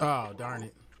saying. Oh, darn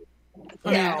it.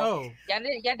 Y'all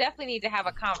definitely need to have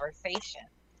a conversation.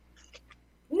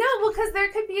 No, because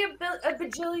there could be a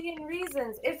bajillion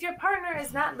reasons. If your partner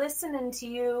is not listening to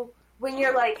you when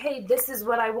you're like, hey, this is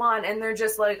what I want, and they're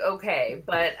just like, okay,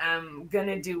 but I'm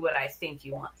gonna do what I think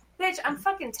you want. Bitch, I'm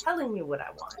fucking telling you what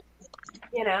I want.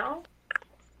 You know?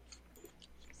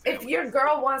 If your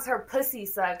girl wants her pussy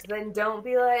sucked, then don't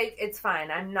be like, it's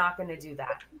fine, I'm not gonna do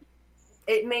that.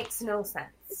 It makes no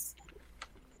sense.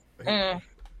 I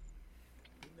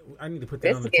need to put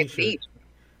that on the t-shirt.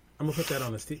 I'm gonna put that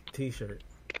on a t-shirt.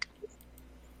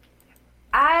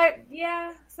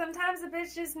 Sometimes a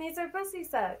bitch just needs her pussy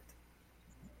sucked.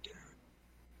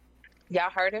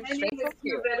 Y'all heard him? Straight from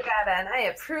Q. And I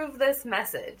approve this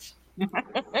message.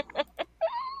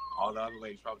 All the other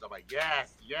ladies probably like,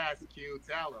 yes, Q,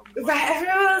 tell him. Right,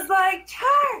 everyone's like,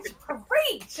 church,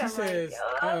 preach. She says,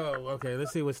 okay,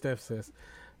 let's see what Steph says.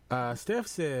 Steph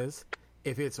says,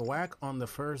 if it's whack on the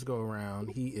first go-around,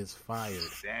 he is fired.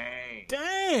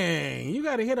 Dang. You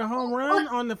got to hit a home run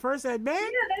on the first at-bat? Yeah,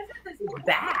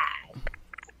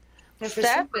 that's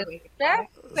bad. Steph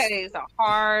plays a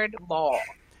hard ball.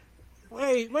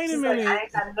 Wait a minute. Like, I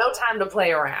ain't got no time to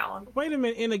play around. Wait a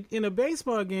minute. In a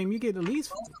baseball game, you get at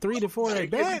least 3 to 4 at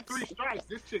bats. 3 strikes.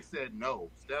 This chick said no.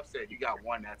 Steph said you got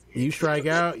 1. That's it. You strike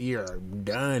out, you're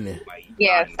done.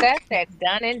 Yeah, Steph said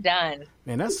done and done.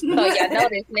 Man, that's so y'all know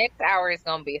this next hour is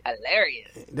gonna be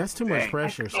hilarious. That's too much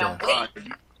pressure, Steph.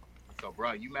 So,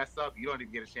 bro, you mess up, you don't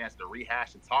even get a chance to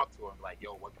rehash and talk to him. Like,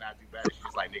 yo, what can I do better?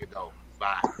 She's like, nigga, go.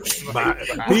 Bye.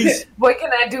 Peace. What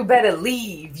can I do better?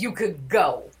 Leave. You could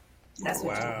go. That's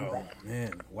what you do.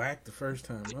 Man, whack the first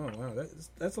time. Oh wow,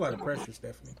 that's a lot of pressure,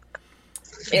 Stephanie.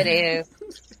 It is.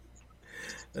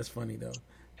 That's funny though.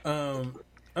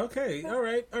 Okay, all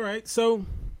right. So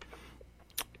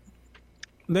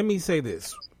let me say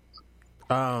this.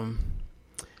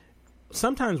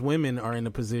 Sometimes women are in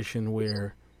a position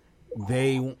where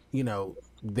they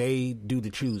do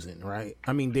the choosing, right?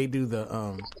 I mean, they do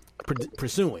the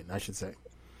pursuing, I should say,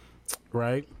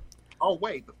 right? Oh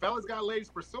wait, the fellas got ladies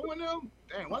pursuing them?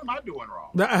 Dang, what am I doing wrong?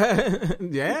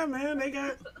 Yeah, man, they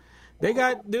got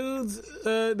dudes.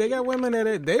 They got women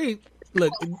that they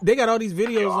got all these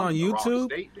videos on YouTube.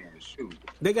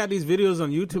 They got these videos on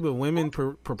YouTube of women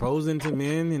proposing to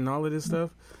men and all of this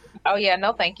stuff. Oh yeah,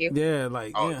 no, thank you. Yeah, No.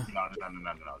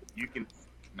 You can.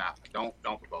 Nah, don't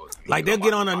propose. Like they'll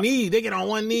get on a knee. They get on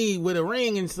one knee with a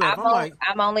ring and stuff.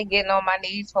 I'm only getting on my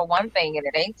knees for one thing, and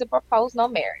it ain't to propose no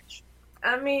marriage.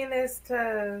 I mean, it's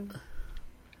to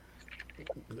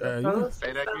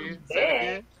say that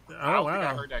again. Oh wow!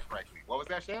 I heard that correctly. What was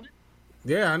that, Shannon?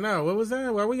 Yeah, I know. What was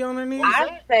that? Were we on our knees?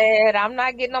 I said I'm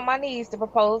not getting on my knees to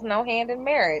propose no hand in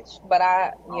marriage, but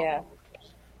yeah.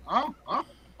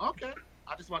 Okay.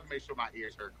 I just want to make sure my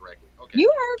ears heard correctly. Okay.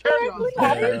 You heard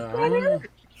correctly.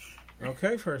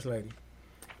 Okay, First Lady.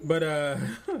 But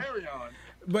carry on.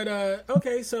 But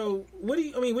okay. So what do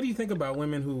you think about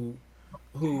women who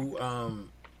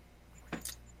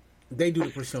they do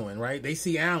the pursuing, right? They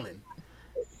see Alan,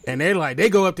 and they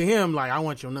go up to him like, I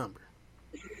want your number,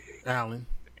 Alan.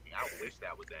 I wish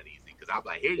that was that easy, because I'm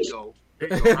like, here you go.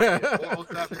 Right,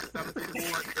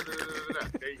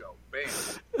 407-764. There you go. Bam.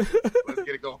 Let's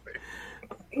get it going.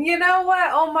 You know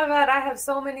what? Oh my God, I have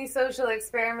so many social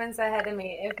experiments ahead of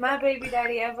me. If my baby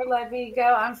daddy ever let me go,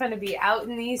 I'm finna be out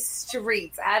in these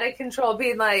streets, out of control,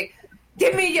 being like,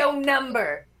 give me your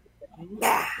number.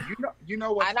 Yeah. You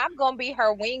know what? And I'm gonna be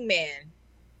her wingman.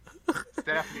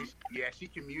 Stephanie, yeah, she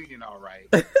communion all right.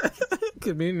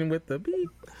 Communion with the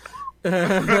beep.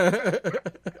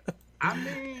 I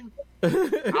mean, I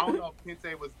don't know if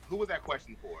Kente was. Who was that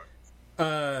question for?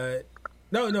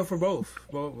 No, for both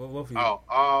of you.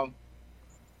 I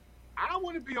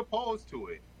wouldn't be opposed to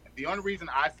it. The only reason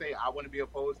I say I wouldn't be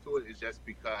opposed to it is just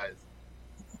because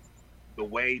the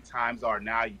way times are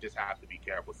now, you just have to be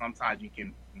careful. Sometimes you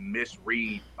can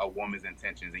misread a woman's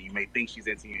intentions, and you may think she's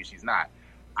into you and she's not.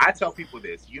 I tell people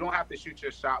this: you don't have to shoot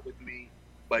your shot with me,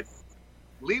 but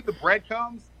leave the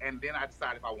breadcrumbs, and then I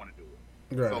decide if I want to do it.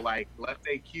 Right. So, like, let's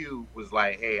say Q was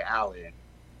like, "Hey, Alan,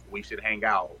 we should hang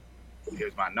out.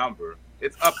 Here's my number."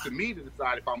 It's up to me to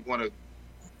decide if I'm going to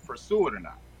pursue it or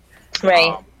not.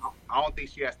 Right. I don't think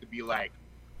she has to be like,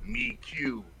 me,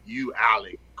 Q, you,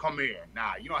 Alec, come here.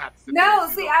 Nah, you don't have to. No,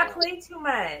 see, I play too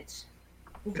much.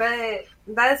 But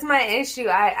that's my issue.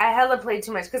 I hella play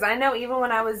too much. Because I know even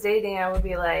when I was dating, I would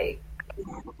be like,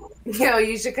 yo,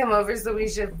 you should come over so we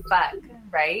should fuck,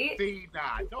 right? See,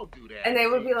 nah, don't do that. And they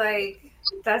would be like,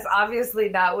 that's obviously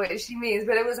not what she means.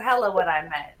 But it was hella what I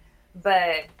meant. But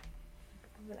I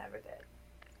never did.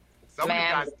 Some of the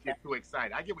guys get too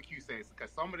excited. I get what Q says,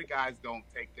 because some of the guys don't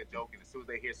take the joke, and as soon as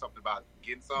they hear something about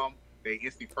getting some, they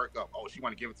instantly perk up. Oh, she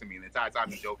want to give it to me, and the entire time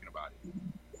you're joking about it.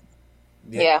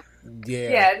 Yeah.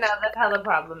 Yeah, no, that's hella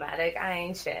problematic. I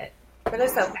ain't shit. But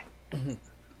it's okay.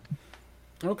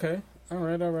 Okay. All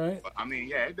right. But, I mean,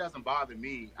 yeah, it doesn't bother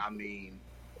me. I mean,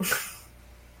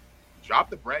 drop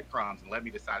the breadcrumbs and let me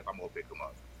decide if I'm going to pick them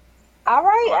up. All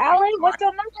right, Alan, what's your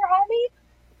number, homie?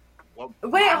 Well,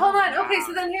 wait, hold on. Okay,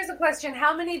 so then here's a question.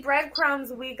 How many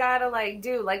breadcrumbs we gotta, like,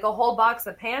 do? Like a whole box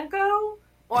of panko?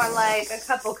 Or, like, a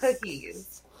couple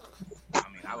cookies? I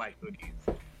mean, I like cookies.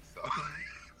 So.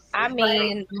 I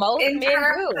mean, most in men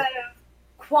terms do. of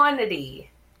quantity.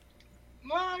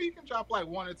 No, you can drop like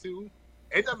 1 or 2.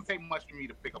 It doesn't take much for me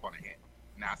to pick up on a hint.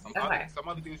 Now, some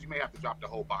other dudes, you may have to drop the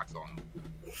whole box on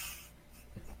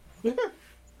them.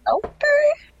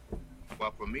 Okay.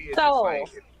 But for me, it's So,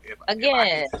 just like,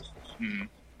 again,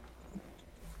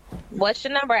 what's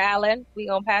your number, Alan? We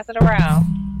gonna pass it around.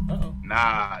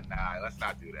 Nah, let's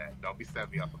not do that. Don't be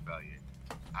setting me up for failure.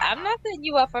 I'm not setting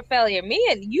you up for failure. Me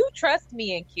and you trust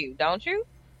me and Q, don't you?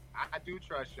 I do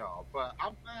trust y'all, but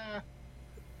I'm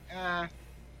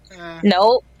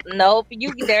Nope.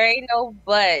 There ain't no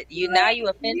but. Now you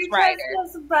a fence rider.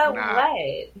 Trust us about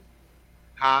what?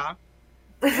 Huh?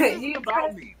 This isn't You about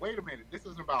trust- me. Wait a minute. This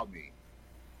isn't about me.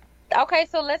 Okay,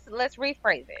 so let's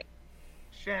rephrase it.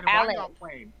 Shannon, Alan. why y'all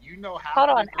playing? You know how Hold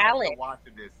on, girls Alan. are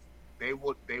watching this. They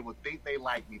would think they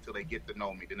like me till they get to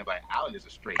know me. Then they're like, Alan is a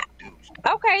straight douche.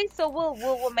 Okay, so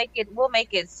we'll make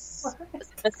it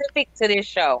specific to this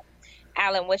show.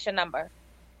 Alan, what's your number?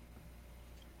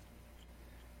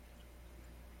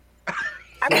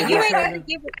 I mean, you ain't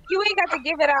got to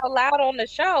give it out loud on the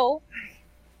show.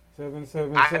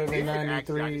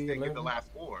 77793. I just didn't get the last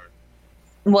 4.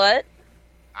 What?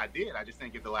 I did. I just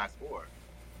didn't get the last 4.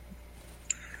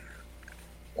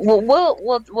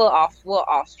 We'll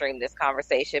off stream this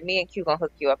conversation. Me and Q gonna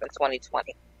hook you up in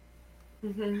 2020.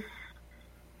 Mm-hmm.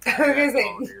 I was gonna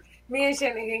say, me and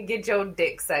Shannon can get your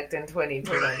dick sucked in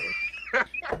 2020.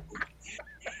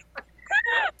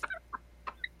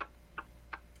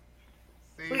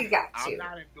 See, We got you. I'm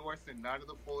not endorsing none of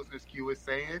the foolishness Q is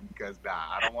saying because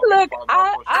I don't want Look, to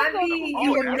follow I mean,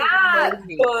 you're not,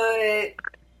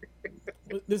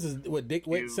 but This is what Dick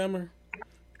Wick Summer.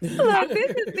 Look,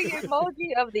 this is the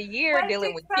emoji of the year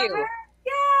dealing with Q.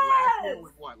 Last year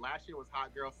was what? Last year was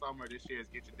Hot Girl Summer. This year is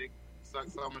Get Your Dick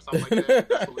Sucked Summer, something like that.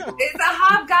 That's what we're doing. it's a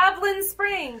hobgoblin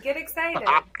spring. Get excited.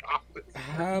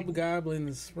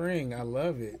 Hobgoblin Spring. I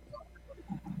love it.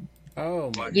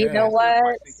 Oh my god. You know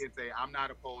what? I'm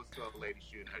not opposed to a lady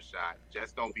shooting her shot.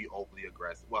 Just don't be overly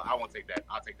aggressive. Well, I won't take that.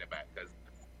 I'll take that back because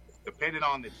depending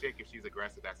on the chick, if she's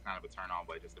aggressive, that's kind of a turn on.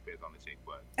 But it just depends on the chick.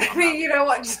 But I mean, you don't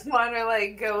just want her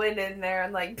like going in there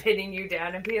and like pinning you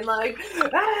down and being like,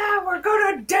 we're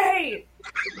gonna date.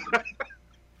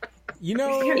 You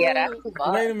know, Yeah, that's too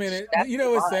much. wait a minute. That's You know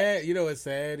too what's much. sad? You know what's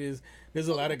sad is there's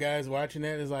a lot of guys watching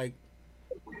that. It's like,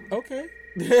 okay.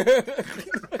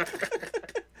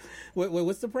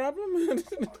 What's the problem?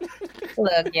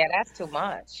 Look, yeah, that's too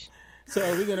much. So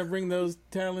are we gonna bring those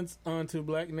talents onto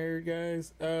Black Nerd,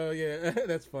 guys? Yeah,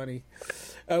 that's funny.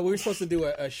 We're supposed to do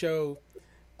a show,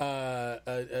 a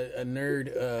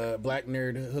nerd, Black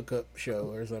Nerd hookup show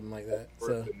or something like that.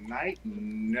 for tonight,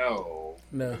 no.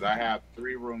 No. Because I have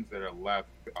 3 rooms that are left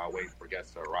waiting for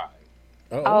guests to arrive.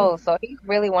 Oh, so he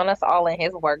really want us all in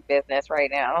his work business right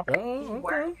now. Oh, okay.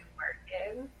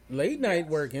 Working. Late night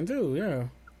working too, yeah.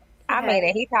 I mean,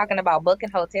 and he talking about booking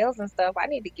hotels and stuff. I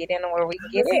need to get in where we can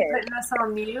get Is he in. putting us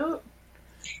on mute?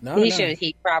 No, He no. should.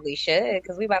 He probably should,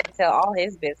 because we about to tell all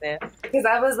his business. Because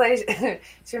I was like,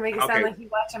 should make it sound Okay. like he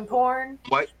watching porn.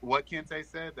 What Kente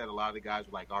said, that a lot of the guys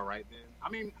were like, all right then. I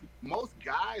mean, most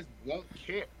guys won't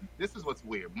care. This is what's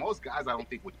weird. Most guys I don't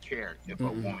think would care if a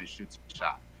woman shoots a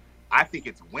shot. I think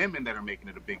it's women that are making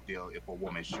it a big deal if a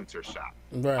woman shoots her shot.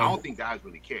 Right. I don't think guys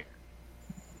really care.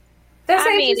 That's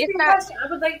I an mean, interesting it's not- question. I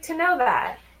would like to know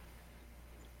that.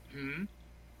 Hmm?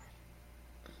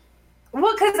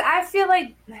 Well, because I feel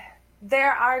like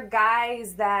there are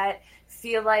guys that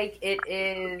feel like it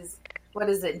is, what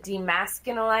is it,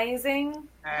 demasculinizing?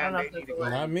 I don't And know they if need that's to a go word.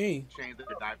 Not me. change their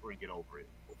diaper and get over it.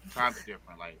 Times are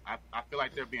different. Like I feel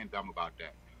like they're being dumb about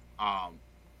that.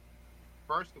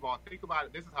 First of all, think about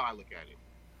it. This is how I look at it.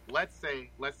 Let's say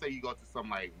you go to some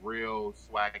like real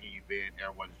swaggy event,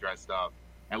 everyone's dressed up,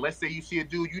 and let's say you see a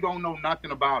dude, you don't know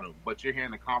nothing about him, but you're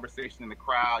hearing the conversation in the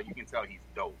crowd, you can tell he's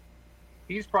dope.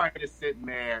 He's probably just sitting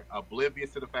there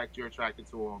oblivious to the fact you're attracted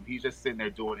to him. He's just sitting there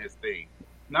doing his thing.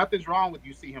 Nothing's wrong with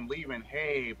you see him leaving.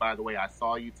 Hey, by the way, I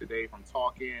saw you today from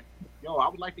talking. Yo, I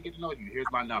would like to get to know you. Here's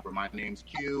my number. My name's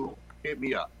Q. Hit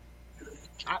me up.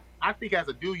 I think as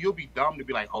a dude, you'll be dumb to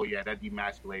be like, oh yeah, that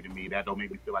demasculated me. That don't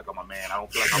make me feel like I'm a man. I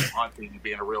don't feel like I'm hunting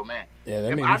being a real man. Yeah,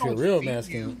 that made me feel real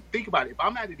masculine. Think about it. If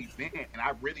I'm at an event and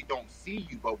I really don't see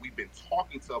you, but we've been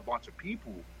talking to a bunch of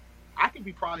people, I could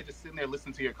be probably just sitting there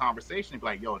listening to your conversation and be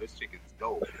like, yo, this chick is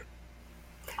dope.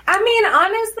 I mean,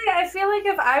 honestly, I feel like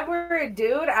if I were a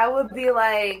dude, I would be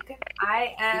like,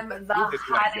 I am the hottest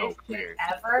chick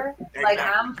ever. Exactly. Like,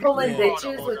 I'm pulling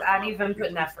bitches without even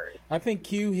putting effort. I think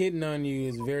Q hitting on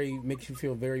you makes you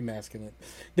feel very masculine.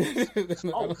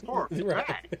 Oh, sure.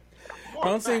 Right. I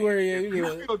don't see where you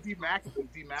feel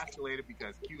demasculated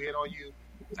because Q hit on you.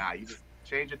 Nah, you just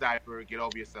change your diaper, get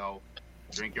over yourself,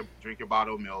 drink your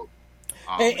bottle of milk.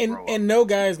 And no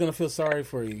guy is gonna feel sorry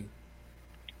for you.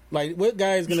 Like, what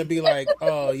guy is gonna be like,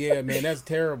 oh yeah, man, that's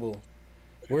terrible.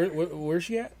 Where's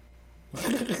she at?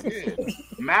 Yeah.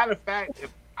 Matter of fact,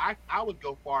 if I would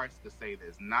go far as to say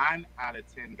this: 9 out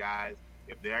of 10 guys,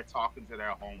 if they're talking to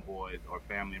their homeboys or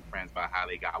family and friends about how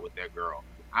they got with their girl,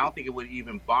 I don't think it would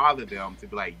even bother them to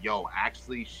be like, yo,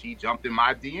 actually, she jumped in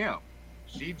my DM.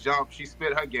 She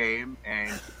spit her game,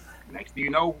 and next thing you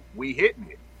know, we hitting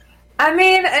it. I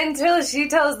mean, until she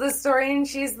tells the story and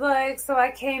she's like, so I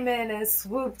came in and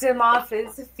swooped him off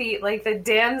his feet like the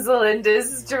damsel in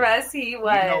distress he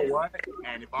was. You know what?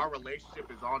 And if our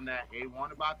relationship is on that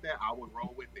A1 about that, I would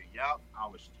roll with it. Yep, I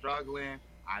was struggling.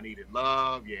 I needed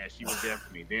love. Yeah, she was there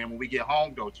for me. Then when we get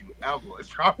home, don't you ever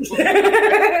trouble.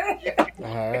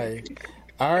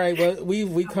 All right. Well,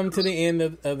 we come to the end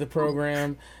of the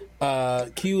program.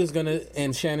 Q is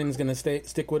and Shannon's gonna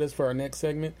stick with us for our next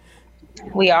segment.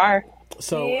 We are.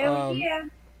 So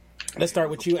let's start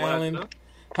with you, Alan.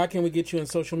 How can we get you on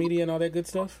social media and all that good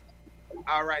stuff?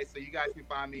 All right, so you guys can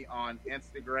find me on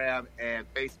Instagram and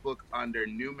Facebook under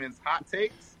Newman's Hot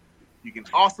Takes. You can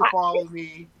also follow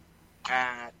me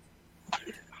at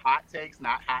Hot Takes,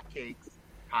 not Hot Cakes.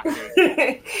 Hot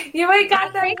Takes. You ain't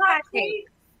got that hot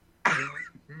cakes.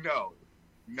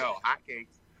 No, Hot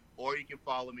Cakes. Or you can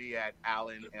follow me at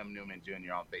Alan M. Newman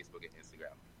Jr. on Facebook and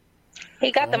Instagram.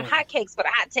 He got them hot cakes for the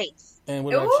hot takes. And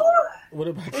what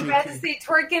about you? You got to see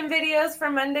twerking videos for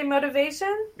Monday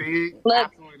Motivation? See,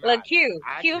 look, Q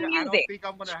music.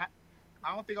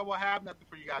 I don't think I will have nothing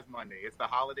for you guys Monday. It's the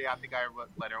holiday. I think I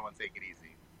let everyone take it easy.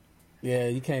 Yeah,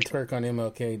 you can't twerk on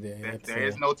MLK Day. There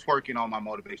is no twerking on my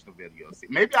motivational videos. See,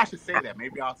 maybe I should say that.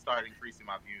 Maybe I'll start increasing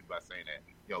my views by saying that.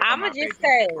 Yo, I'ma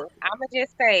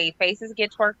just say, faces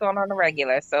get twerked on the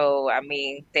regular. So I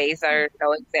mean, days are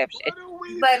no exception.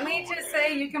 Let me just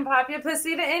say, you can pop your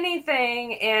pussy to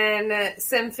anything, and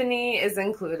Symphony is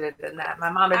included in that.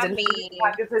 My mama didn't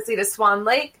pop your pussy to Swan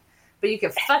Lake, but you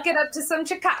can fuck it up to some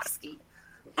Tchaikovsky.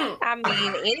 I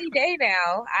mean, any day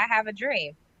now, I have a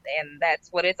dream. And that's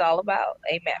what it's all about.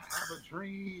 Amen. I have a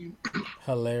dream.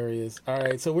 Hilarious. All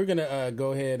right, so we're going to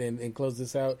go ahead and close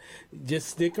this out. Just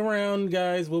stick around,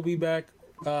 guys. We'll be back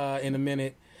in a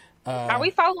minute. Are we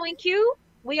following Q?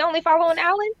 We only following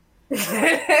Alan? We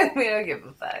don't give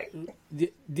a fuck.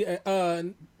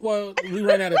 Well, we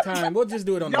ran out of time. We'll just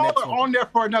do it on the next one. Y'all are on there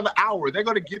for another hour. They're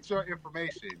going to get your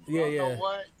information. Yeah. Know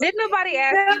what? Didn't nobody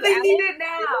ask you? They need it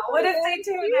now. What if they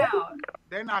tune out?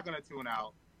 They're not going to tune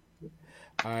out.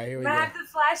 All right, here we go.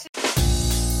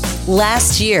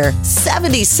 Last year,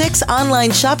 76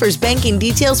 online shoppers' banking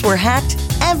details were hacked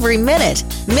every minute.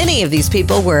 Many of these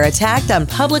people were attacked on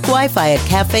public Wi-Fi at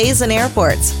cafes and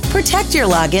airports. Protect your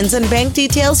logins and bank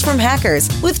details from hackers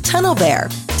with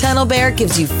TunnelBear. TunnelBear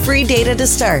gives you free data to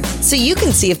start, so you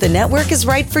can see if the network is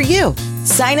right for you.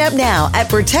 Sign up now at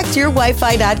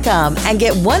protectyourwifi.com and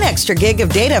get 1 extra gig of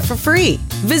data for free.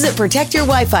 Visit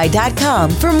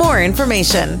protectyourwifi.com for more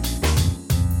information.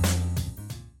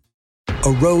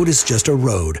 A road is just a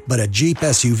road, but a Jeep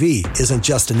SUV isn't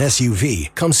just an SUV.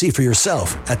 Come see for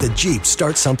yourself at the Jeep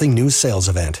Start Something New sales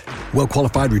event.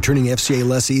 Well-qualified returning FCA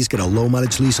lessees get a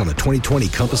low-mileage lease on the 2020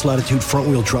 Compass Latitude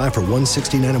front-wheel drive for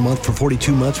 $169 a month for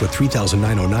 42 months with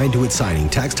 $3,909 due at signing.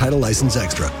 Tax, title, license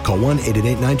extra. Call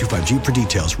 1-888-925-JEEP for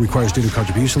details. Requires due to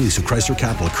contribution. Lease of Chrysler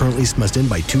Capital. Current lease must end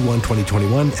by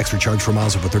 2/1/2021. Extra charge for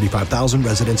miles over 35,000.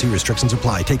 Residency restrictions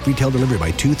apply. Take retail delivery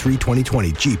by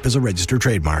 2/3/2020. Jeep is a registered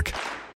trademark.